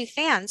Fibonacci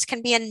fans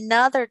can be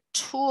another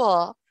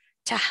tool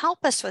to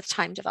help us with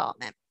time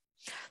development.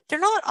 They're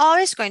not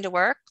always going to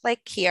work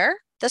like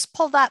here. This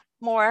pulled up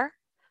more,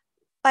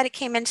 but it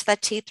came into the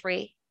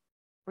T3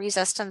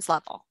 resistance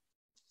level.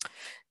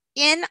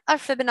 In a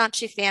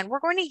Fibonacci fan, we're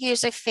going to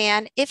use a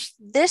fan if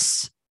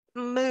this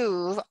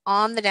move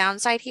on the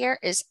downside here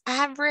is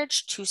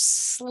average to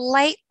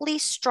slightly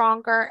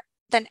stronger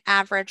than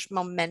average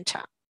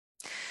momentum.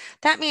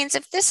 That means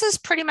if this is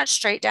pretty much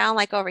straight down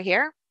like over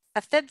here,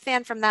 a fib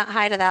fan from that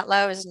high to that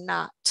low is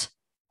not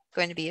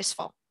going to be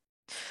useful.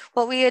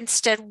 What we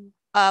instead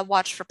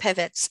watch for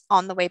pivots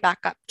on the way back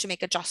up to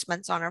make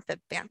adjustments on our fib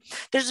fan.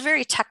 There's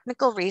very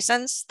technical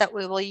reasons that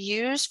we will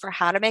use for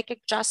how to make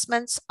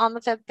adjustments on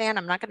the fib fan.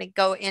 I'm not going to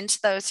go into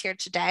those here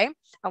today.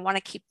 I want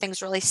to keep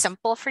things really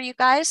simple for you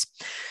guys.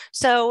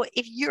 So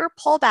if your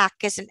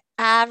pullback is an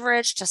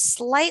average to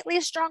slightly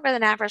stronger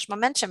than average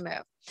momentum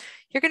move,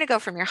 you're going to go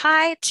from your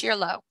high to your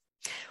low.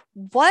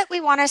 What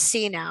we want to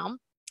see now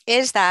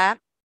is that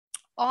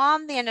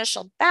on the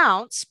initial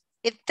bounce,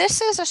 if this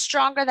is a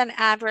stronger than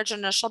average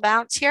initial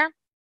bounce here,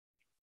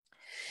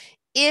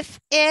 if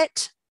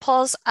it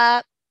pulls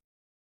up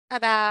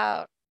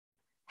about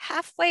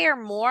halfway or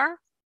more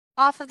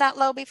off of that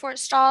low before it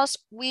stalls,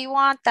 we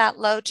want that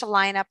low to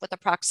line up with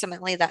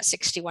approximately that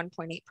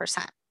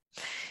 61.8%.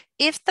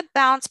 If the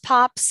bounce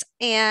pops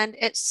and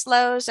it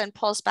slows and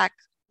pulls back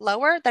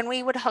lower, then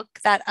we would hook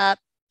that up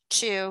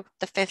to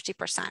the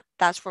 50%.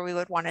 That's where we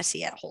would want to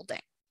see it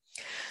holding.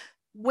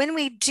 When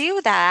we do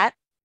that,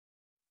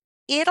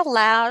 it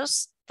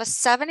allows the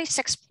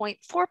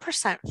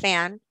 76.4%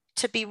 fan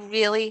to be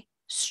really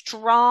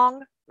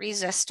strong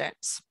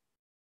resistance.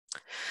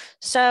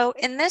 So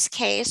in this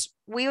case,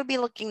 we would be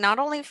looking not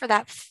only for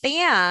that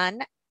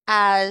fan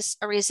as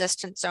a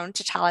resistance zone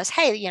to tell us,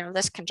 hey,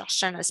 this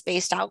congestion is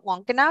spaced out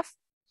long enough.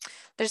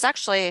 There's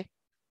actually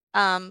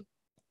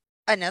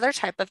another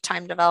type of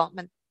time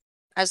development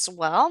as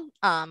well.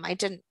 I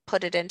didn't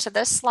put it into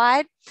this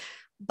slide,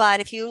 but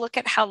if you look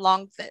at how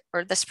long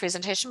this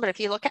presentation, but if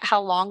you look at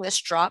how long this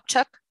drop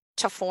took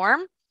to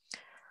form,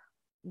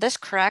 this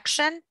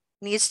correction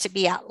needs to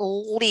be at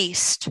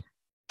least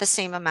the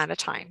same amount of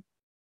time.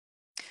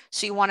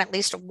 So you want at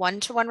least a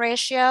 1-to-1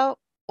 ratio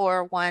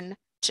or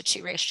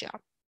 1-to-2 ratio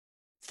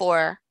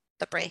for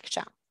the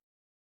breakdown.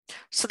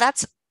 So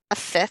that's a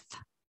fifth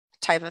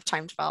type of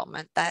time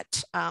development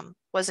that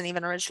wasn't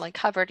even originally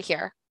covered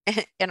here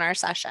in our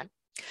session,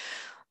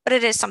 but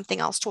it is something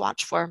else to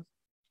watch for.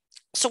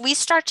 So we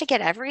start to get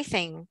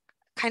everything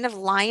kind of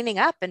lining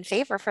up in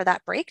favor for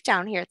that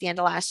breakdown here at the end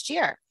of last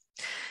year.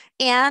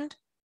 And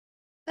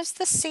it's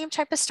the same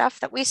type of stuff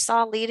that we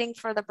saw leading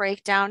for the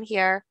breakdown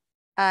here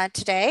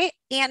today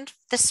and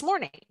this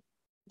morning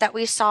that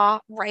we saw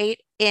right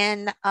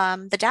in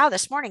the Dow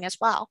this morning as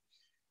well.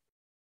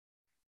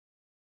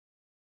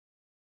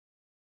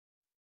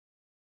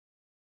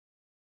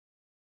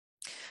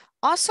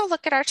 Also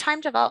look at our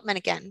time development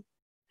again.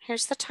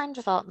 Here's the time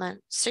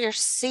development. So you're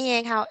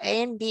seeing how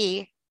A and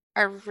B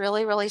are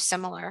really, really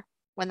similar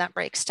when that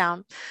breaks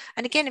down.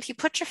 And again, if you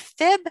put your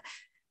fib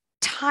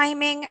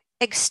timing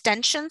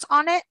extensions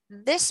on it,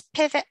 this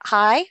pivot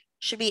high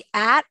should be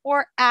at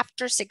or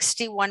after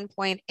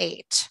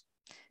 61.8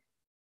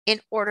 in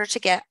order to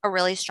get a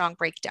really strong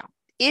breakdown.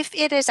 If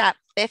it is at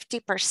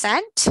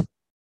 50%,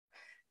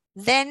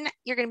 then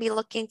you're going to be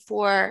looking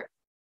for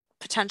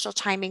potential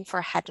timing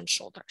for head and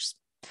shoulders.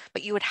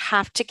 But you would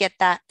have to get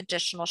that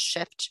additional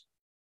shift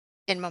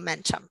in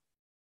momentum.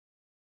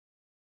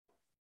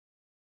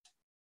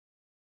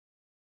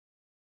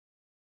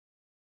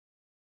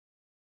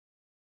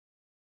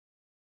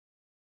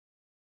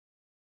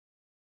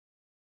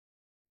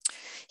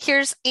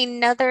 Here's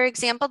another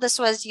example. This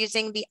was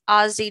using the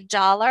Aussie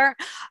dollar.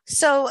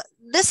 So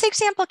this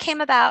example came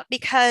about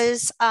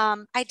because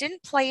I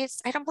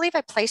don't believe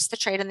I placed the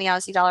trade in the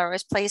Aussie dollar. I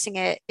was placing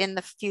it in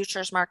the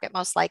futures market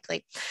most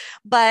likely.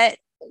 But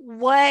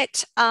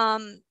what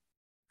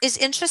is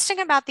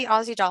interesting about the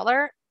Aussie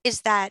dollar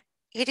is that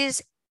it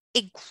is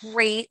a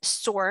great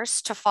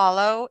source to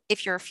follow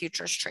if you're a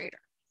futures trader,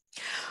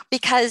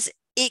 because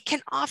it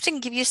can often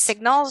give you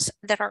signals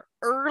that are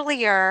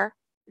earlier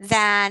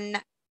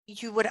than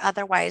you would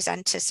otherwise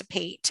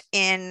anticipate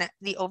in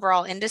the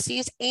overall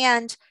indices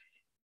and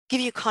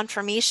give you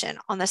confirmation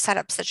on the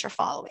setups that you're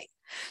following.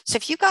 So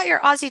if you got your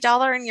Aussie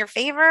dollar in your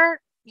favor,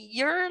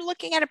 you're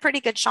looking at a pretty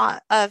good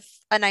shot of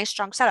a nice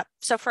strong setup.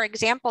 So for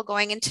example,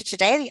 going into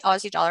today, the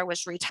Aussie dollar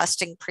was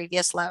retesting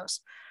previous lows.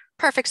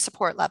 Perfect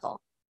support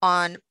level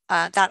on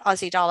that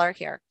Aussie dollar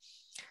here.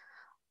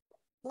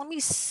 Let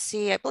me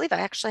see, I believe I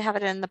actually have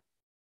it in the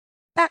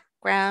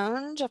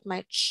background of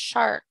my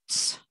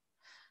charts.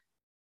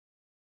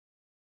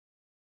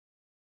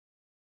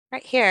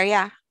 Right here,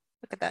 yeah,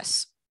 look at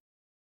this.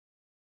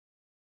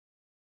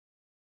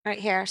 Right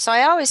here. So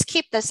I always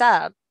keep this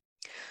up.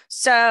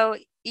 So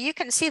you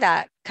can see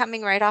that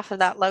coming right off of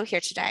that low here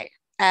today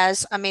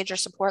as a major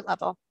support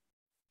level.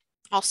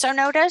 Also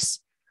notice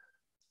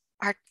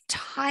our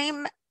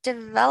time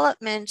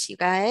development, you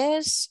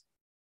guys.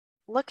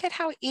 Look at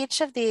how each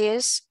of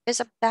these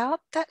is about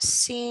that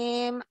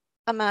same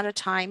amount of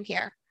time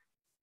here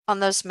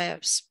on those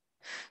moves.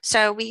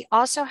 So we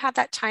also have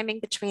that timing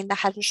between the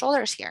head and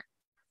shoulders here,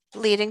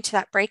 leading to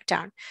that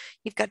breakdown.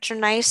 You've got your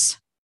nice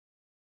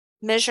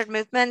measured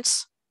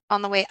movements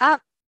on the way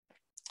up,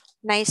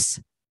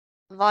 nice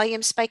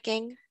volume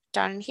spiking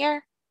down in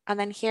here, and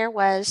then here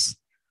was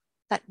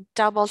that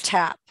double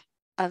tap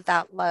of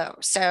that low.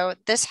 So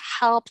this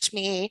helped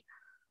me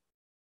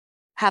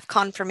have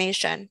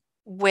confirmation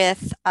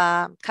with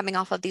coming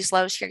off of these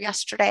lows here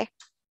yesterday.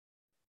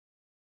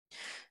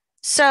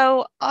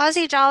 So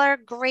Aussie dollar,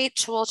 great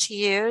tool to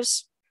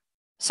use.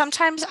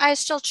 Sometimes I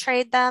still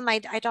trade them. I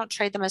don't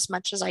trade them as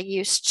much as I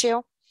used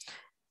to.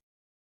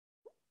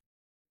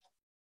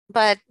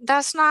 But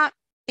that's not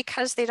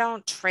because they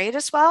don't trade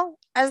as well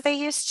as they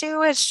used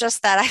to. It's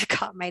just that I've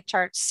got my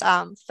charts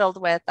filled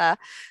with the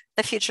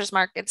futures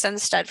markets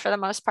instead for the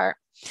most part.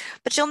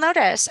 But you'll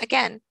notice,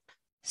 again,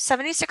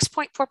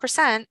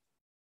 76.4%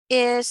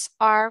 is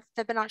our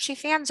Fibonacci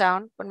fan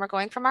zone when we're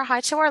going from our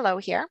high to our low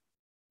here.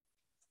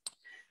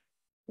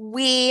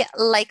 We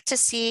like to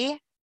see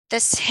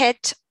this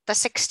hit the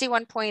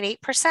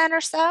 61.8%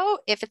 or so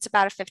if it's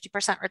about a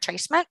 50%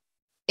 retracement.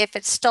 If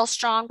it's still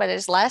strong but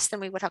is less, then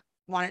we would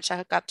want it to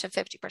hook up to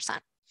 50%.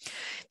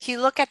 If you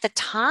look at the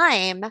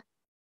time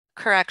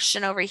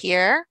correction over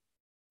here,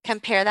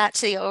 compare that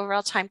to the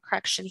overall time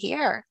correction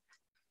here,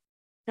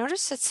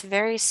 notice it's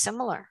very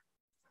similar.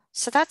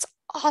 So that's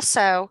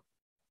also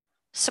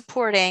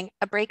supporting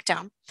a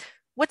breakdown.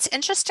 What's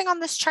interesting on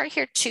this chart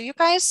here too, you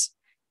guys,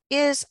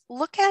 is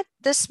look at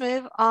this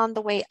move on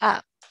the way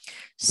up.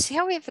 See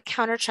how we have a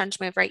counter trend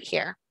move right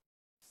here.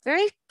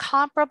 Very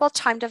comparable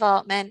time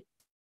development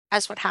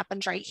as what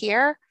happened right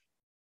here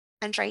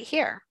and right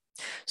here.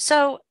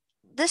 So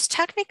this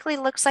technically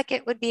looks like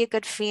it would be a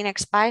good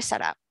Phoenix buy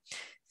setup.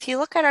 If you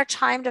look at our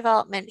time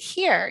development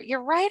here,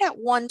 you're right at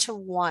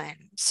 1-to-1.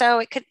 So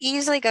it could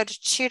easily go to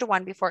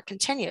 2-to-1 before it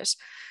continues.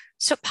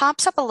 So it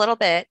pops up a little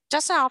bit,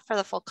 doesn't offer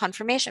the full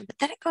confirmation, but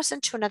then it goes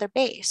into another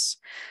base.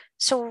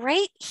 So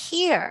right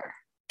here,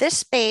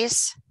 this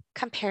base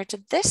compared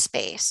to this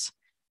base,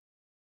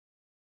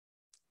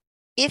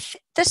 if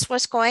this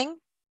was going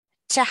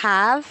to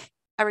have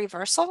a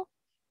reversal,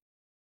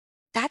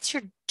 that's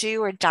your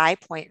do or die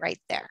point right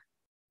there.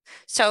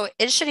 So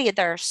it should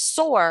either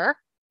soar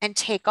and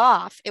take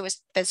off.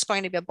 It's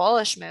going to be a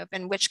bullish move,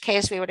 in which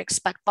case we would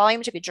expect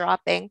volume to be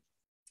dropping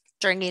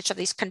during each of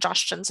these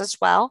congestions as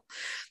well.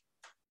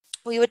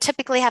 We would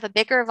typically have a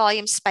bigger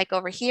volume spike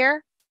over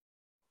here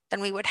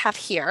than we would have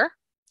here,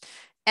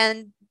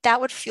 and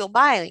that would fuel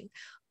buying.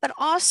 But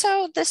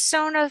also this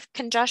zone of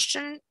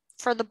congestion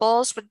for the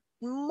bulls would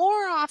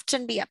more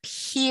often be up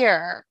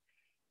here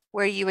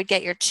where you would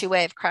get your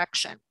two-wave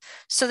correction.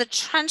 So the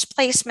trend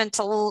placement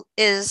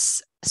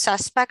is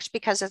suspect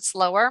because it's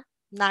lower.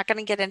 Not going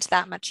to get into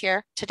that much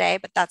here today,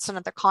 but that's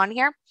another con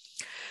here.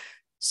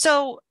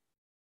 So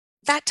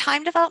That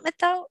time development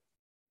though,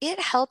 it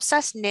helps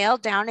us nail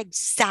down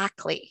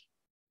exactly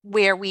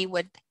where we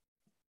would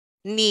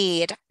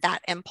need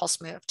that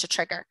impulse move to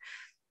trigger.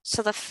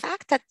 So the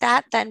fact that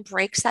that then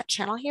breaks that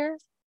channel here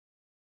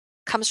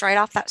comes right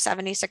off that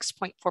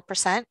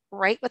 76.4%,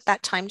 right with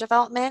that time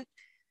development,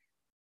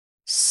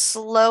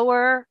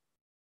 slower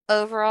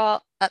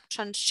overall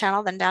uptrend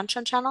channel than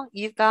downtrend channel,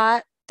 you've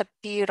got the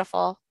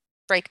beautiful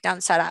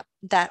breakdown setup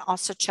that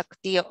also took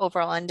the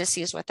overall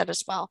indices with it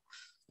as well.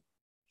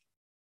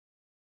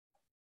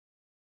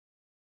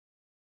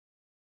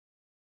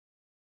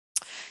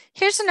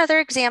 Here's another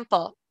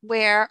example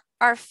where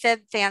our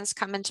fib fans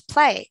come into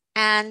play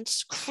and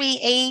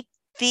create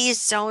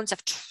these zones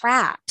of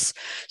traps.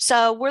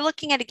 So we're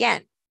looking at,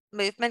 again,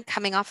 movement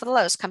coming off of the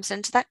lows, comes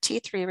into that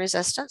T3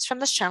 resistance from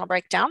this channel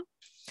breakdown.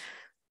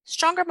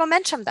 Stronger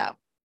momentum though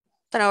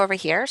than over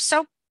here.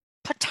 So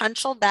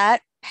potential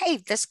that, hey,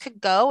 this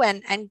could go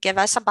and give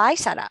us a buy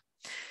setup.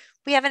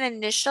 We have an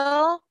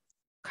initial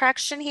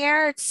correction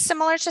here. It's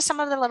similar to some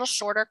of the little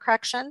shorter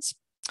corrections,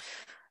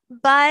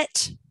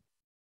 but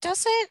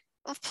doesn't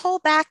pull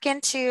back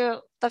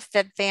into the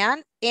fib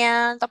fan,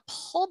 and the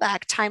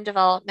pullback time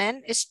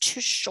development is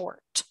too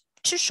short.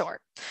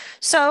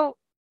 So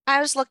I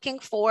was looking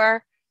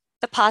for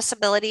the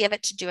possibility of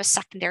it to do a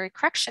secondary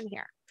correction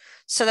here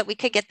so that we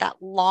could get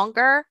that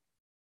longer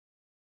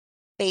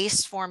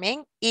base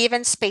forming,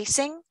 even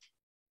spacing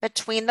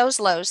between those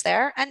lows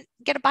there, and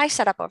get a buy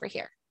setup over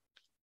here.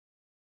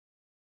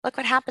 Look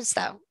what happens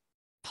though.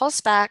 Pulls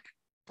back,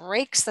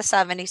 breaks the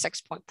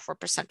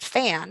 76.4%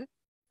 fan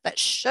that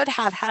should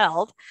have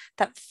held.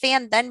 That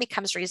fan then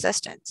becomes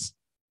resistance.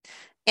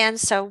 And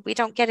so we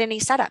don't get any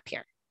setup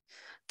here.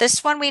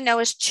 This one we know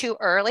is too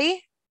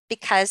early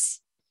because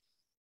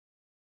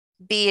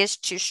B is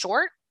too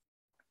short.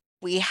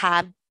 We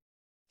have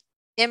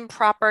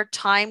improper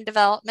time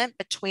development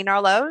between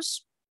our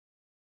lows.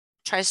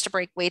 Tries to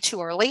break way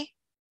too early.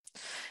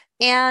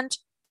 And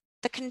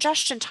the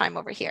congestion time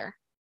over here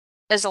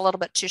is a little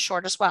bit too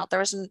short as well. There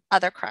was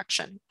another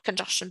correction,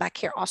 congestion back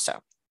here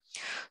also.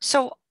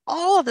 So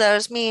all of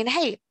those mean,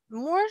 hey,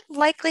 more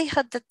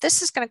likelihood that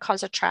this is going to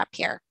cause a trap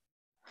here.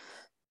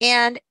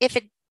 And if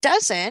it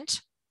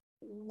doesn't,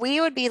 we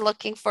would be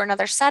looking for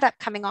another setup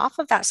coming off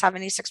of that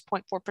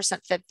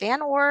 76.4% fib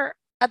fan or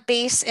a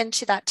base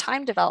into that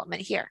time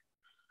development here.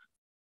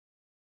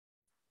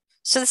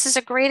 So this is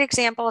a great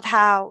example of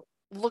how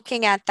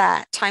looking at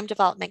that time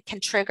development can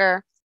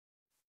trigger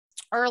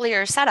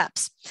earlier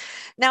setups.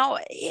 Now,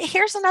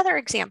 here's another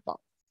example.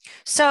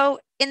 So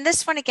in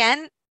this one,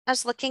 again, I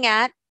was looking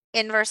at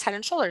inverse head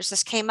and shoulders.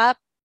 This came up,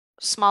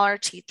 smaller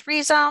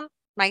T3 zone,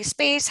 nice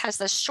base, has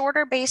this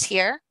shorter base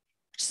here,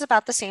 which is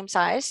about the same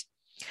size.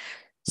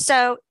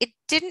 So it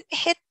didn't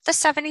hit the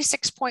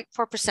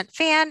 76.4%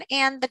 fan,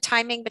 and the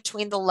timing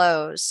between the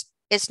lows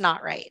is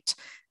not right.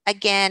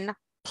 Again,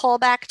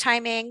 pullback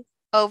timing,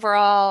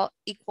 overall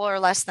equal or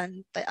less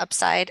than the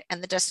upside,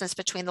 and the distance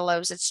between the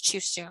lows, it's too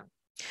soon.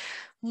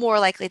 More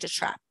likely to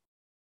trap.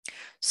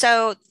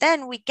 So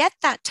then we get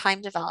that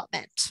time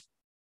development.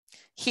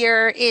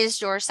 Here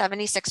is your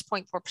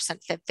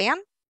 76.4% fib fan.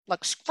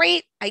 Looks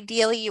great.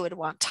 Ideally, you would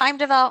want time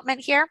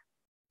development here.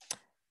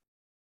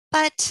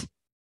 But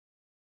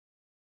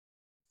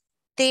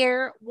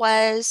there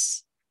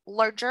was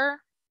larger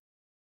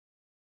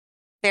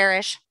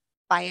bearish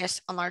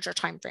bias on larger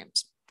time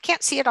frames.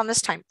 Can't see it on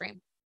this time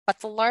frame, but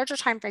the larger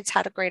time frames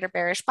had a greater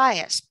bearish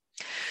bias.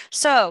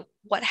 So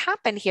what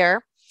happened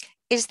here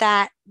is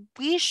that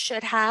we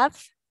should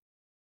have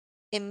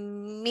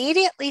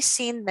immediately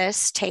seen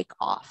this take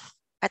off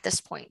at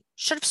this point.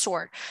 Should have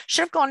soared,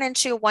 should have gone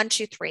into 1,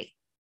 2, 3,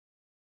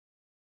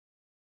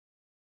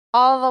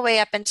 all the way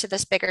up into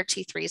this bigger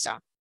T3 zone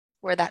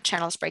where that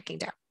channel is breaking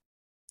down.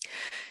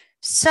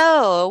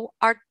 So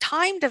our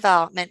time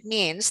development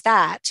means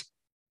that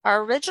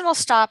our original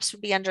stops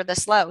would be under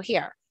this low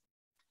here.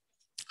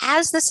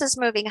 As this is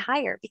moving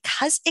higher,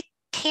 because it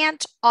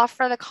can't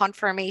offer the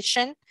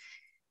confirmation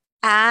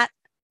at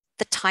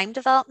the time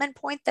development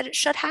point that it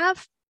should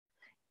have,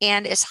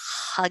 and is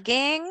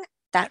hugging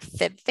that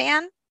fib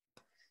fan,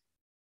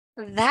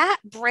 that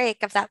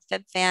break of that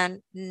fib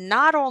fan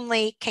not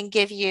only can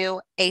give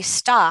you a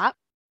stop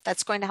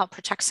that's going to help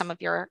protect some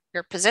of your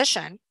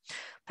position,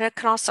 but it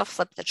can also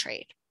flip the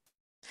trade,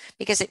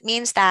 because it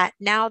means that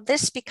now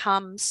this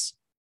becomes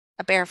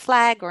a bear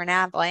flag or an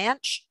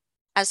avalanche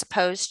as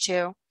opposed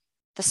to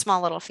the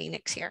small little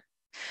phoenix here.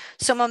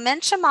 So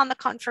momentum on the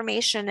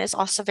confirmation is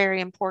also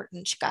very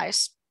important, you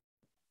guys.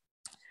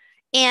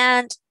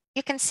 And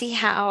you can see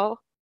how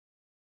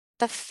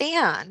the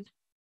fan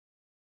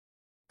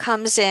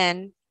comes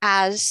in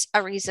as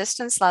a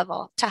resistance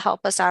level to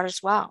help us out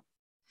as well.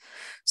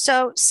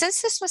 So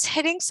since this was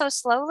hitting so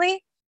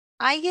slowly,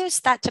 I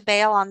used that to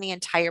bail on the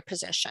entire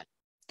position.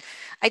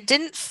 I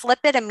didn't flip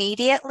it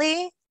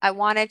immediately. I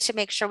wanted to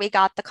make sure we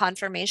got the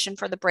confirmation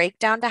for the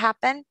breakdown to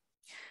happen,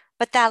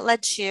 but that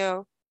led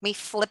to me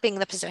flipping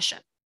the position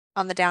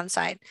on the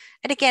downside.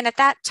 And again, at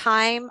that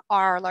time,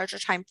 our larger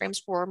time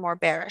frames were more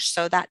bearish,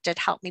 so that did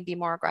help me be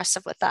more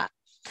aggressive with that.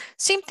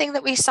 Same thing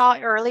that we saw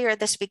earlier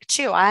this week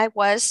too. I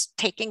was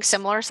taking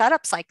similar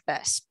setups like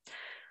this,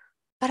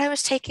 but I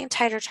was taking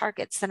tighter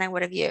targets than I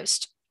would have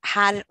used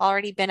had it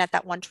already been at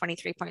that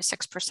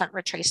 123.6%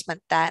 retracement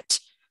that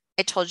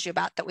I told you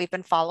about that we've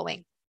been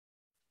following.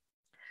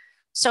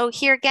 So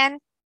here again,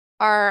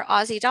 our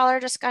Aussie dollar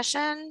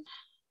discussion.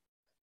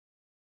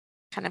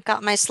 Kind of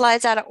got my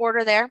slides out of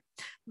order there,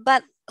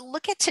 but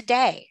look at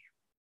today.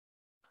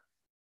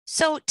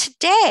 So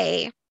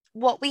today,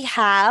 what we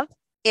have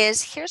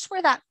is here's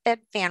where that fib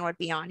fan would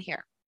be on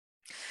here.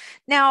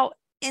 Now,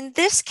 in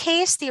this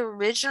case, the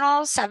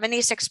original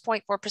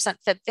 76.4%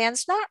 fib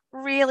fan's not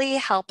really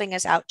helping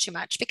us out too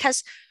much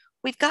because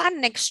we've got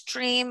an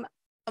extreme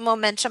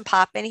momentum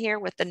pop in here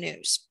with the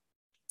news.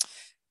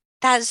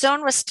 That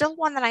zone was still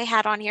one that I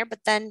had on here, but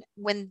then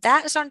when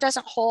that zone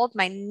doesn't hold,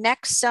 my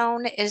next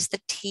zone is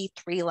the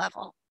T3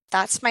 level.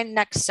 That's my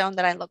next zone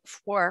that I look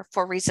for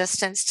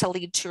resistance to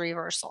lead to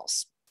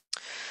reversals.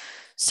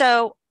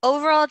 So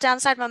overall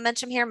downside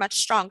momentum here, much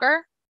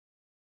stronger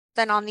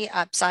than on the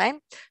upside.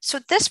 So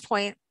at this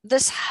point,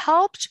 this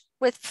helped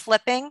with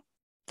flipping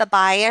the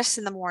bias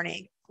in the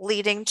morning,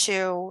 leading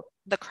to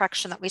the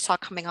correction that we saw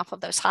coming off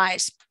of those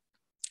highs.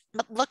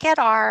 But look at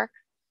our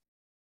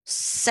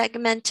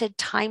segmented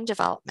time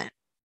development.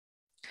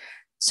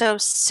 So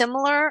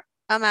similar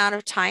amount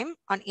of time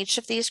on each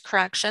of these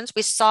corrections.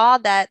 We saw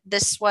that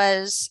this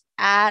was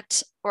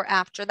at or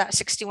after that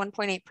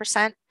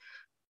 61.8%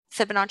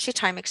 Fibonacci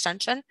time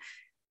extension,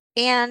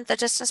 and the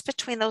distance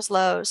between those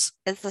lows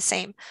is the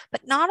same.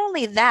 But not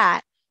only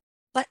that,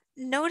 but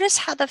notice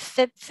how the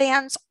fib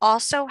fans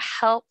also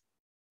help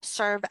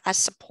serve as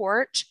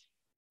support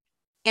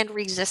and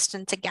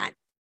resistance again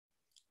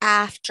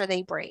after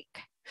they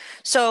break.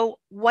 So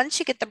once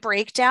you get the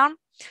breakdown,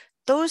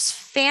 those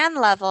fan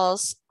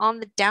levels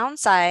on the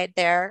downside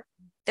there,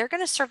 they're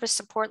going to serve as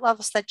support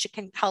levels that you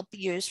can help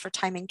use for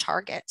timing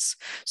targets.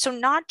 So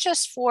not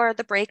just for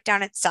the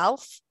breakdown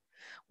itself,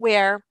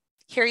 where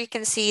here you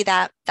can see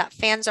that that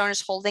fan zone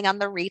is holding on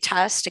the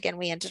retest. Again,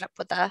 we ended up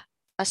with a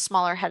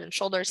smaller head and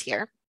shoulders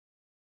here,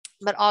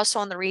 but also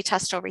on the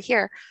retest over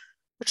here,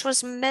 which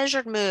was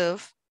measured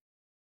move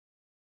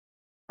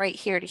right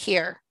here to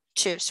here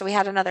too. So we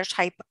had another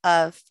type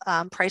of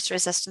price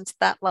resistance at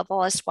that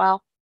level as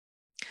well.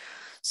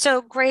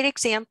 So great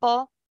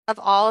example of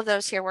all of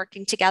those here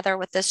working together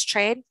with this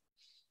trade.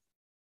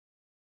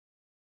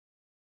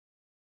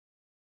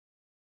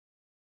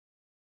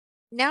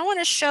 Now I want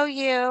to show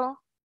you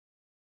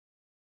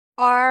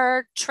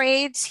our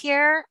trades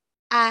here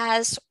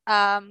as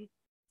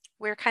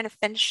we're kind of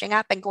finishing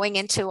up and going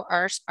into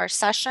our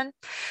session.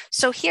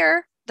 So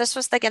here, this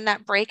was again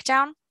that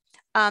breakdown.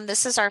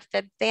 This is our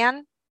fib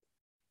fan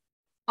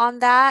on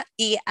that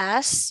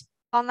ES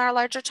on our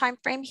larger time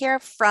frame here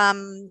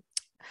from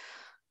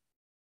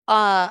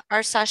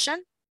our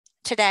session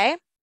today.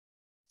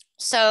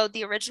 So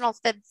the original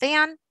fib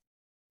fan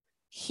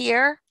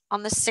here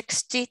on the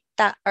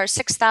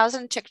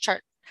 6,000 tick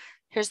chart.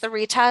 Here's the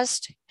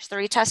retest. Here's the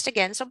retest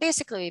again. So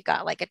basically we've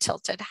got like a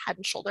tilted head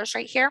and shoulders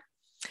right here.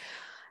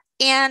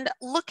 And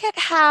look at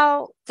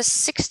how the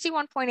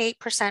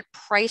 61.8%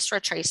 price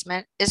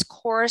retracement is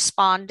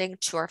corresponding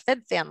to our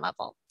fib fan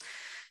level.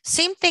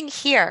 Same thing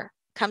here,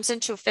 comes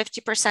into a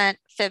 50%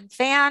 fib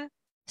fan,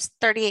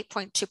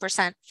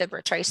 38.2% fib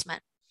retracement,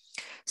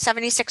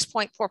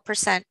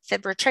 76.4%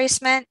 fib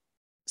retracement,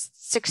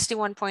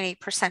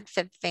 61.8%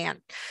 fib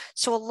fan.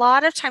 So a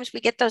lot of times we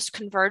get those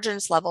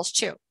convergence levels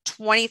too,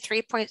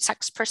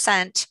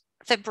 23.6%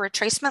 fib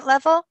retracement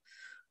level,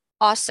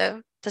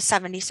 also the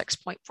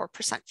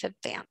 76.4% fib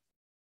fan.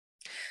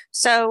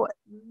 So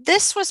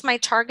this was my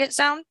target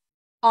zone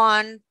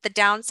on the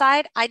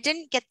downside. I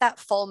didn't get that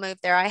full move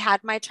there. I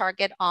had my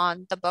target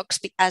on the books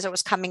as it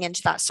was coming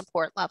into that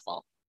support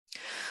level.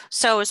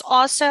 So it was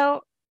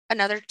also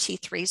another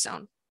T3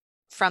 zone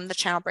from the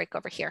channel break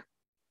over here.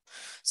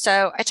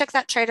 So I took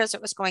that trade as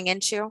it was going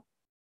into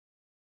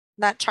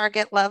that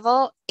target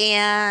level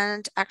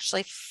and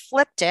actually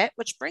flipped it,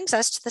 which brings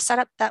us to the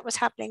setup that was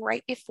happening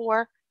right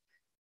before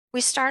we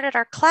started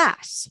our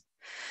class.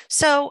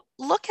 So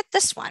look at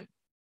this one.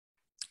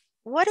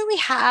 What do we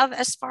have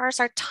as far as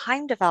our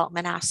time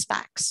development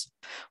aspects?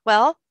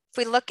 Well, if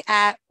we look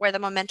at where the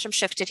momentum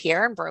shifted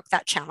here and broke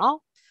that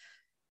channel,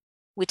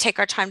 we take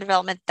our time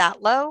development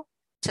that low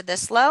to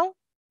this low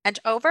and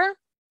over,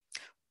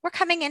 we're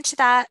coming into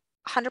that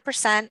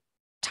 100%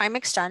 time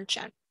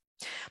extension.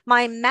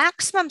 My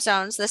maximum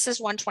zones, this is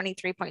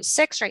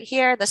 123.6 right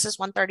here. This is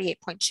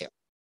 138.2.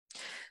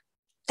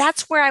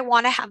 That's where I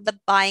want to have the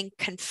buying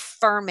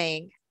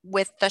confirming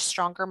with the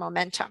stronger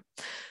momentum.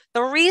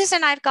 The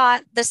reason I've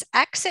got this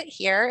exit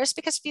here is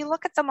because if you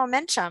look at the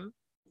momentum,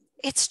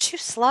 it's too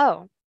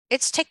slow.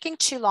 It's taking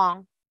too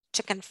long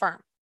to confirm.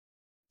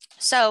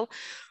 So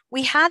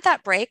we had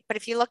that break, but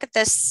if you look at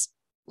this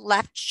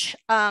left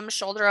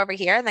shoulder over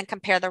here and then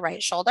compare the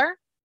right shoulder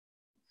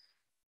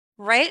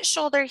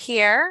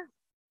here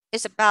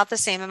is about the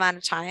same amount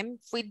of time.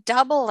 If we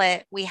double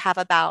it, we have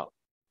about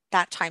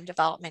that time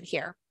development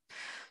here.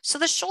 So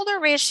the shoulder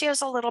ratio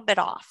is a little bit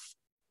off.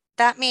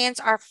 that means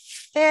our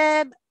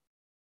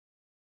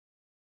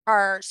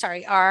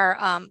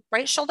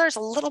right shoulder is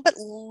a little bit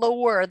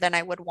lower than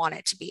I would want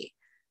it to be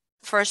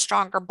for a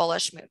stronger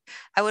bullish move.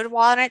 I would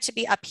want it to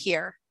be up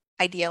here,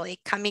 ideally,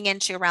 coming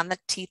into around the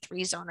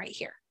T3 zone right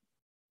here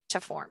to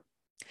form.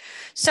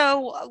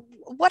 So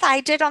what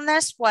I did on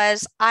this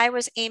was I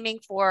was aiming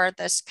for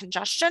this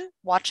congestion,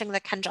 watching the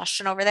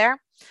congestion over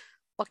there,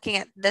 looking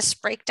at this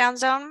breakdown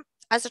zone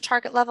as a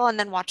target level, and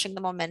then watching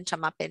the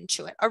momentum up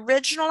into it.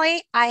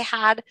 Originally, I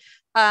had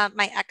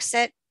my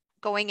exit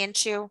going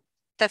into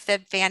the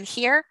fib fan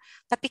here,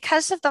 but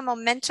because of the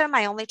momentum,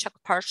 I only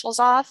took partials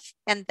off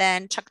and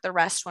then took the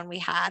rest when we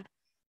had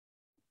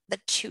the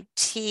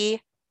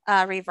 2T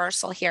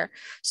reversal here.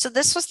 So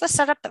this was the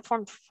setup that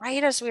formed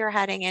right as we were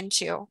heading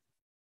into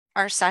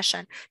our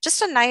session.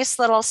 Just a nice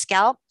little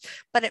scalp,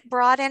 but it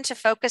brought into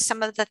focus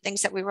some of the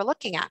things that we were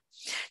looking at.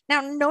 Now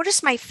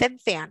notice my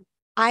fib fan.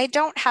 I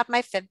don't have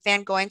my fib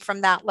fan going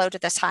from that low to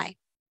this high.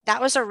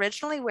 That was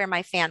originally where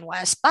my fan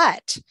was,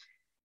 but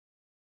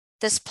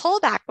this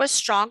pullback was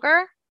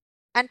stronger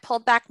and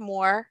pulled back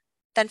more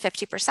than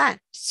 50%.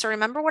 So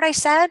remember what I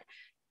said?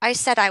 I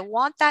said I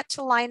want that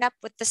to line up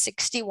with the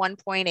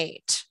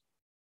 61.8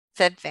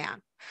 fib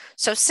fan.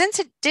 So since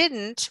it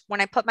didn't,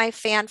 when I put my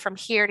fan from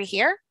here to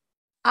here,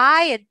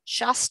 I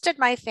adjusted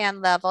my fan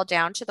level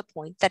down to the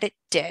point that it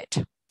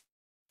did.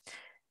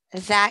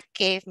 That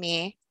gave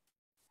me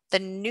the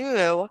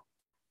new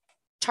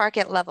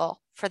target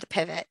level for the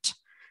pivot.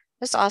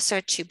 There's also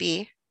a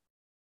 2B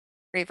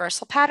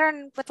reversal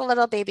pattern with a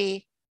little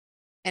baby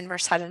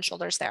inverse head and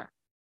shoulders there.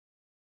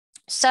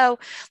 So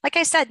like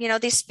I said, you know,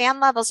 these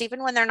fan levels,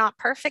 even when they're not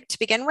perfect to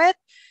begin with,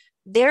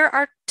 there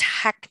are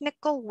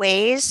technical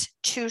ways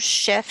to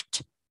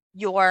shift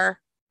your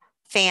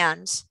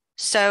fans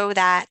so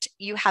that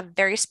you have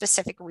very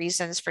specific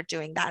reasons for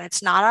doing that.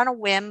 It's not on a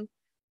whim.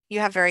 You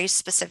have very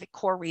specific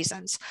core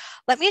reasons.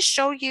 Let me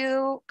show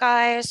you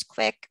guys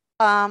quick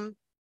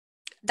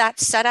that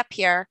setup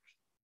here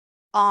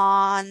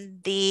on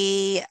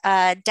the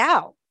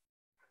Dow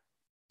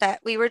that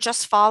we were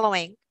just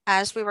following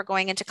as we were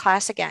going into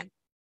class again.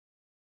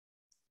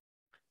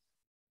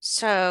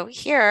 So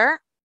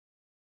here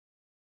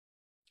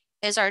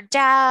is our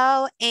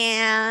Dow,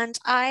 and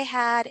I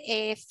had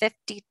a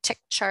 50 tick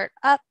chart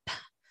up.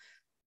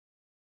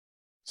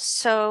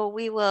 So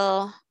we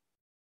will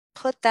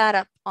put that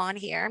up on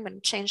here. I'm going to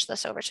change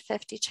this over to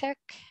 50 tick.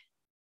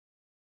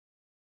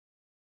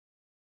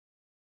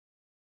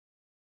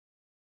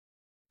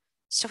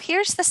 So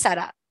here's the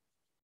setup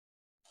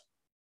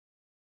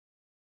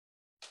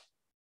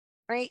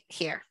right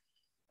here.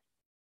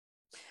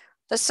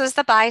 This was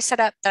the buy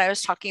setup that I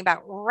was talking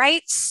about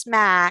right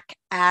smack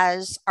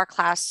as our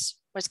class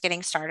was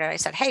getting started. I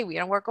said, hey,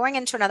 we're going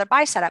into another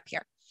buy setup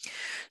here.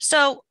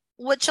 So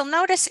what you'll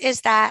notice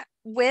is that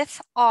with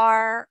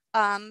our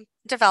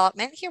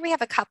development, here we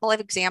have a couple of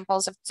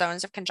examples of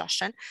zones of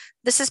congestion.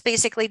 This is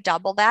basically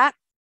double that.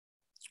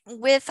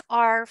 With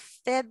our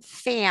fib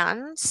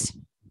fans,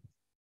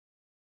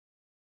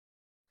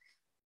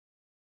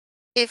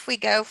 if we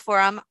go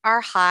from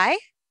our high,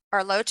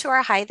 our low to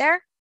our high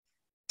there,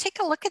 take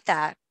a look at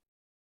that.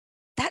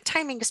 That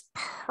timing is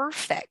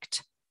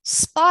perfect,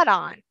 spot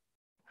on.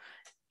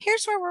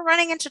 Here's where we're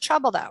running into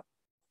trouble though.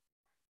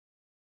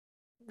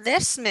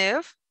 This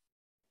move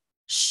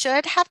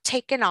should have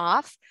taken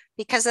off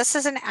because this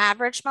is an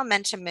average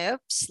momentum move,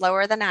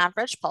 slower than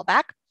average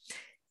pullback.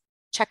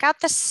 Check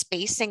out the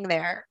spacing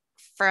there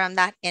from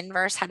that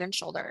inverse head and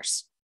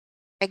shoulders,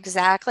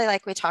 exactly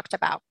like we talked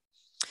about.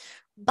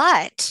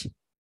 But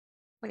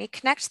when you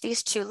connect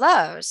these two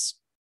lows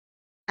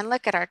and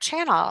look at our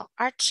channel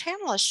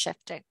is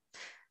shifting.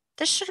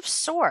 This should have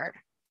soared.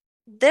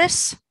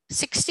 This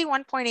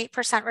 61.8%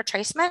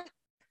 retracement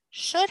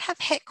should have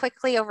hit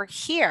quickly over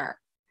here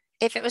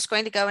if it was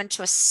going to go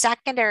into a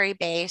secondary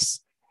base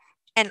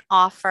and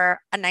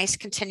offer a nice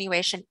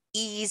continuation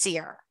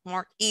easier,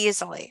 more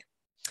easily.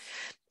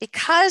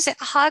 Because it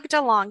hugged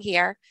along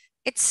here,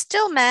 it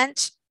still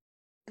meant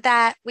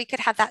that we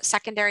could have that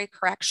secondary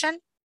correction,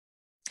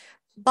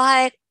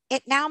 but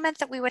it now meant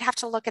that we would have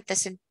to look at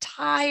this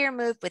entire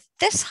move with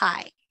this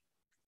high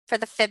for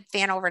the fib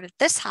fan over to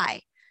this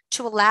high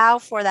to allow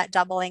for that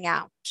doubling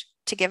out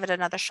to give it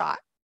another shot.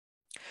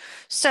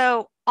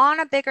 So on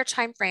a bigger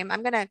time frame,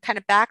 I'm going to kind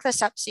of back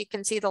this up so you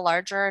can see the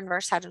larger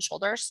inverse head and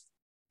shoulders.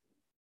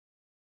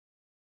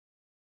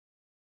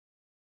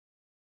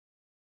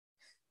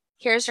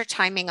 Here's your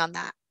timing on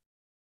that.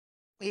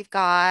 We've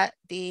got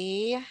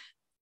the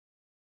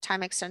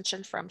time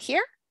extension from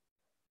here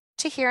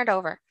to here and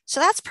over. So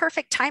that's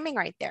perfect timing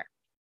right there.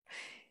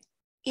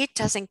 It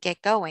doesn't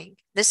get going.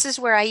 This is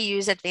where I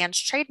use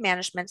advanced trade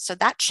management. So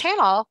that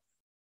channel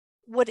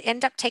would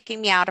end up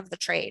taking me out of the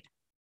trade,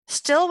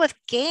 still with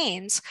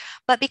gains,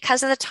 but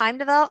because of the time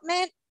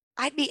development,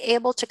 I'd be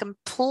able to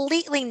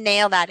completely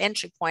nail that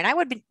entry point. I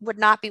would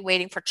not be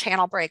waiting for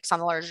channel breaks on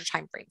the larger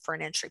time frame for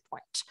an entry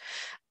point.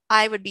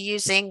 I would be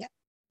using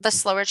the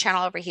slower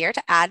channel over here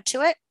to add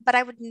to it, but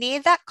I would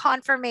need that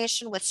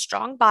confirmation with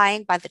strong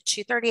buying by the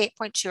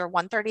 238.2 or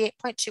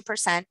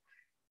 138.2%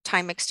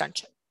 time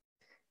extension.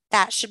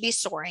 That should be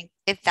soaring.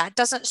 If that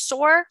doesn't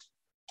soar,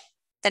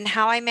 then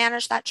how I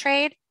manage that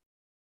trade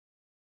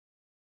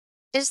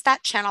is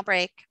that channel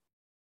break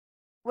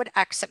would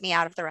exit me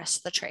out of the rest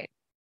of the trade.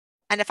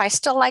 And if I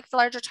still like the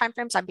larger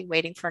timeframes, I'd be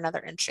waiting for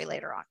another entry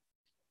later on,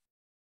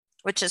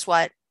 which is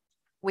what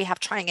we have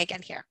trying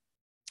again here.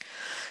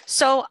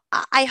 So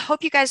I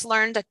hope you guys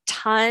learned a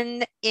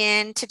ton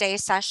in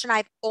today's session.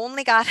 I've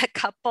only got a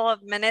couple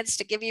of minutes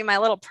to give you my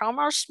little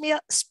promo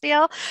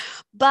spiel,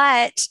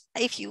 but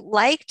if you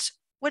liked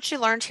what you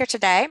learned here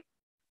today,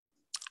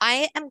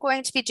 I am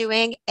going to be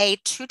doing a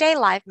 2-day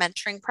live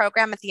mentoring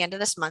program at the end of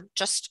this month,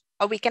 just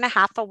a week and a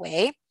half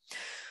away,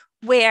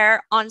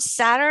 where on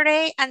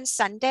Saturday and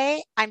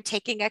Sunday, I'm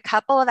taking a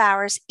couple of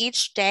hours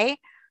each day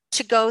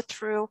to go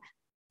through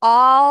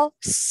all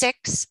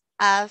 6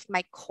 of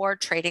my core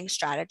trading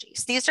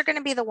strategies. These are going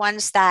to be the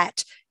ones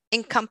that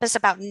encompass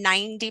about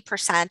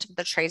 90% of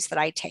the trades that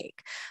I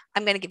take.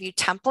 I'm going to give you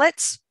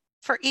templates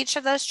for each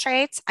of those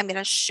trades. I'm going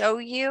to show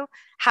you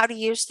how to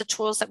use the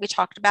tools that we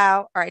talked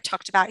about, or I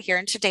talked about here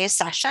in today's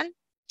session.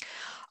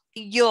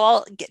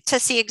 You'll get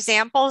to see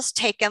examples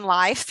taken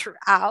live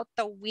throughout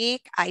the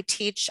week. I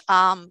teach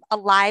a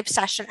live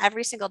session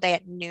every single day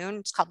at noon.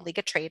 It's called League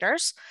of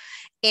Traders.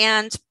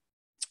 And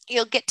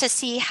you'll get to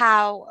see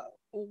how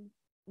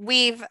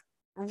we've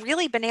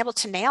really been able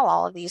to nail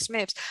all of these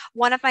moves.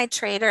 One of my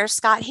traders,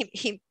 Scott,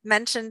 he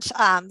mentioned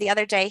the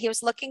other day, he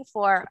was looking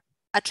for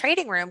a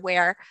trading room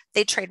where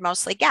they trade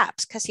mostly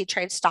gaps because he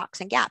trades stocks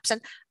and gaps.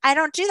 And I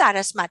don't do that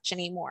as much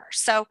anymore.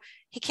 So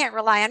he can't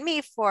rely on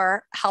me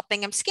for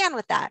helping him scan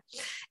with that.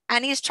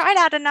 And he's tried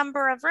out a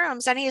number of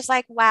rooms and he's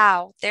like,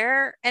 wow,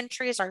 their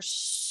entries are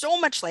so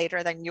much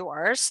later than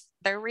yours.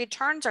 Their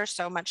returns are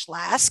so much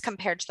less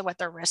compared to what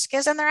their risk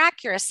is, and their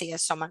accuracy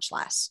is so much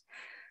less.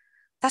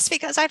 That's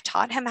because I've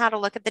taught him how to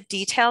look at the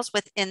details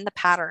within the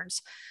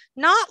patterns,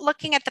 not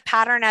looking at the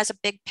pattern as a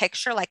big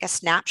picture like a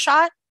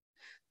snapshot,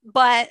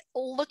 but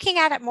looking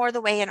at it more the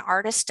way an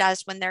artist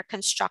does when they're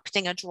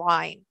constructing a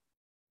drawing,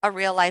 a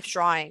real life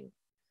drawing.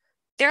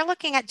 They're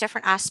looking at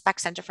different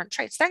aspects and different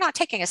traits. They're not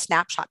taking a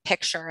snapshot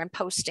picture and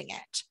posting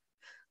it.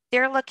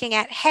 They're looking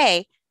at,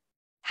 hey,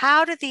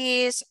 how do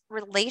these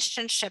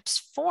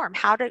relationships form?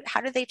 How do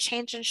they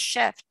change and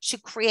shift to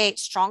create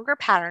stronger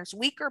patterns,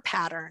 weaker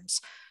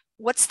patterns?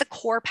 What's the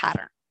core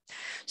pattern?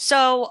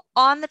 So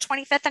on the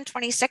 25th and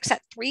 26th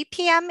at 3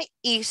 p.m.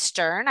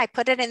 Eastern, I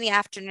put it in the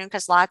afternoon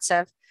because lots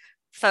of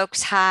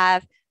folks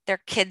have their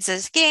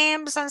kids'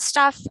 games and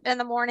stuff in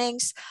the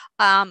mornings,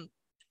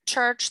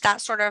 church,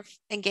 that sort of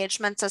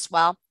engagements as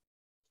well.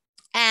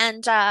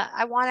 And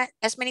I want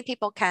as many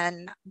people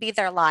can be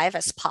there live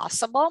as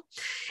possible.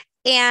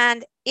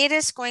 And it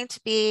is going to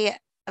be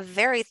a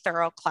very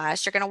thorough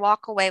class. You're going to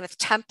walk away with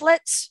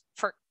templates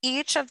for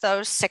each of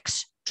those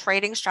 6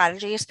 trading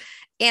strategies.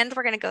 And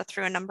we're going to go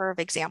through a number of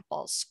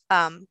examples,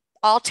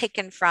 all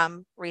taken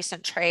from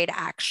recent trade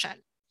action,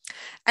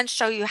 and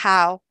show you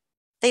how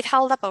they've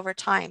held up over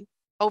time,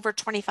 over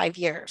 25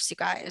 years, you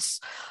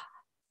guys.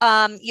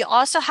 You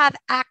also have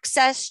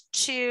access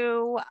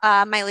to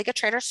my League of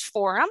Traders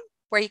forum,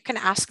 where you can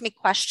ask me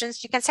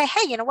questions. You can say,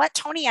 hey, you know what,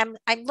 Toni, I'm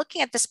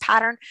looking at this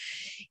pattern.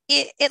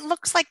 It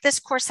looks like this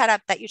core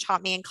setup that you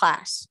taught me in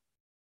class.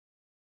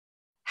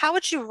 How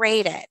would you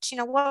rate it? You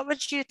know, what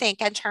would you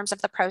think in terms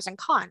of the pros and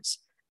cons?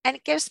 And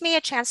it gives me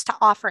a chance to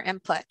offer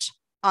input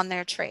on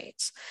their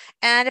trades.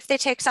 And if they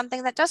take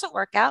something that doesn't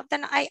work out,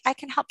 then I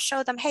can help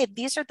show them, hey,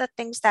 these are the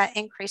things that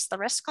increase the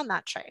risk on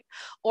that trade.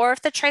 Or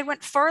if the trade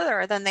went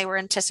further than they were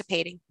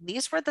anticipating,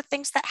 these were the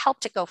things that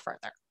helped it go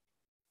further.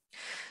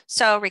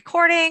 So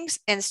recordings,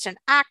 instant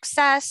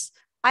access.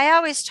 I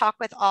always talk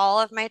with all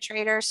of my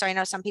traders. So I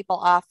know some people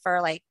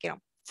offer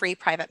free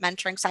private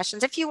mentoring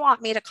sessions. If you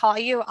want me to call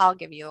you, I'll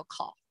give you a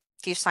call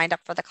if you signed up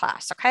for the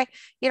class, okay?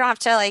 You don't have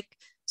to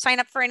sign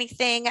up for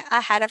anything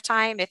ahead of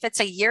time. If it's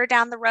a year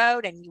down the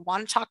road and you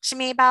want to talk to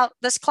me about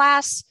this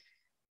class,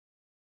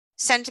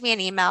 send me an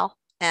email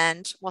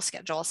and we'll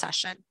schedule a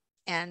session.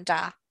 And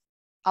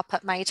I'll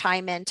put my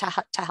time in to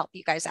help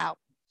you guys out.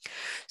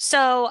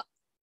 So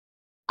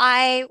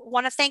I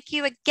want to thank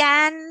you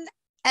again,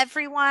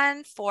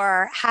 everyone,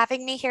 for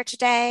having me here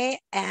today.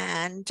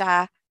 And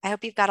I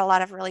hope you've got a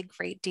lot of really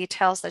great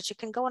details that you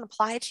can go and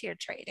apply to your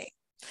trading.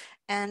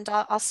 And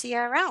I'll see you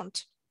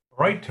around. All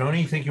right,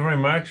 Toni, thank you very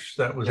much.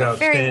 That was You're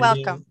outstanding.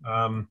 very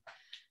welcome.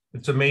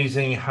 It's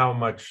amazing how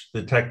much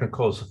the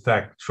technicals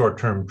affect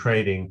short-term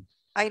trading.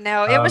 I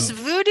know. It was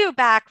voodoo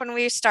back when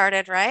we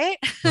started, right?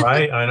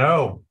 Right, I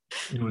know.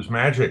 It was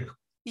magic.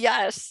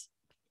 Yes.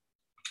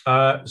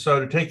 So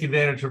to take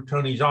advantage of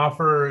Toni's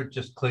offer,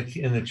 just click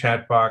in the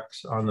chat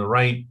box on the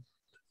right,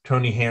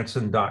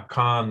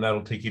 tonihansen.com.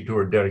 That'll take you to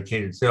our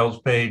dedicated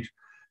sales page.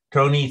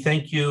 Toni,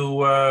 thank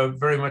you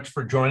very much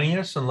for joining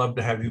us, and love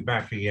to have you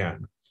back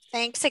again.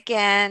 Thanks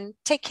again.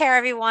 Take care,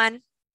 everyone.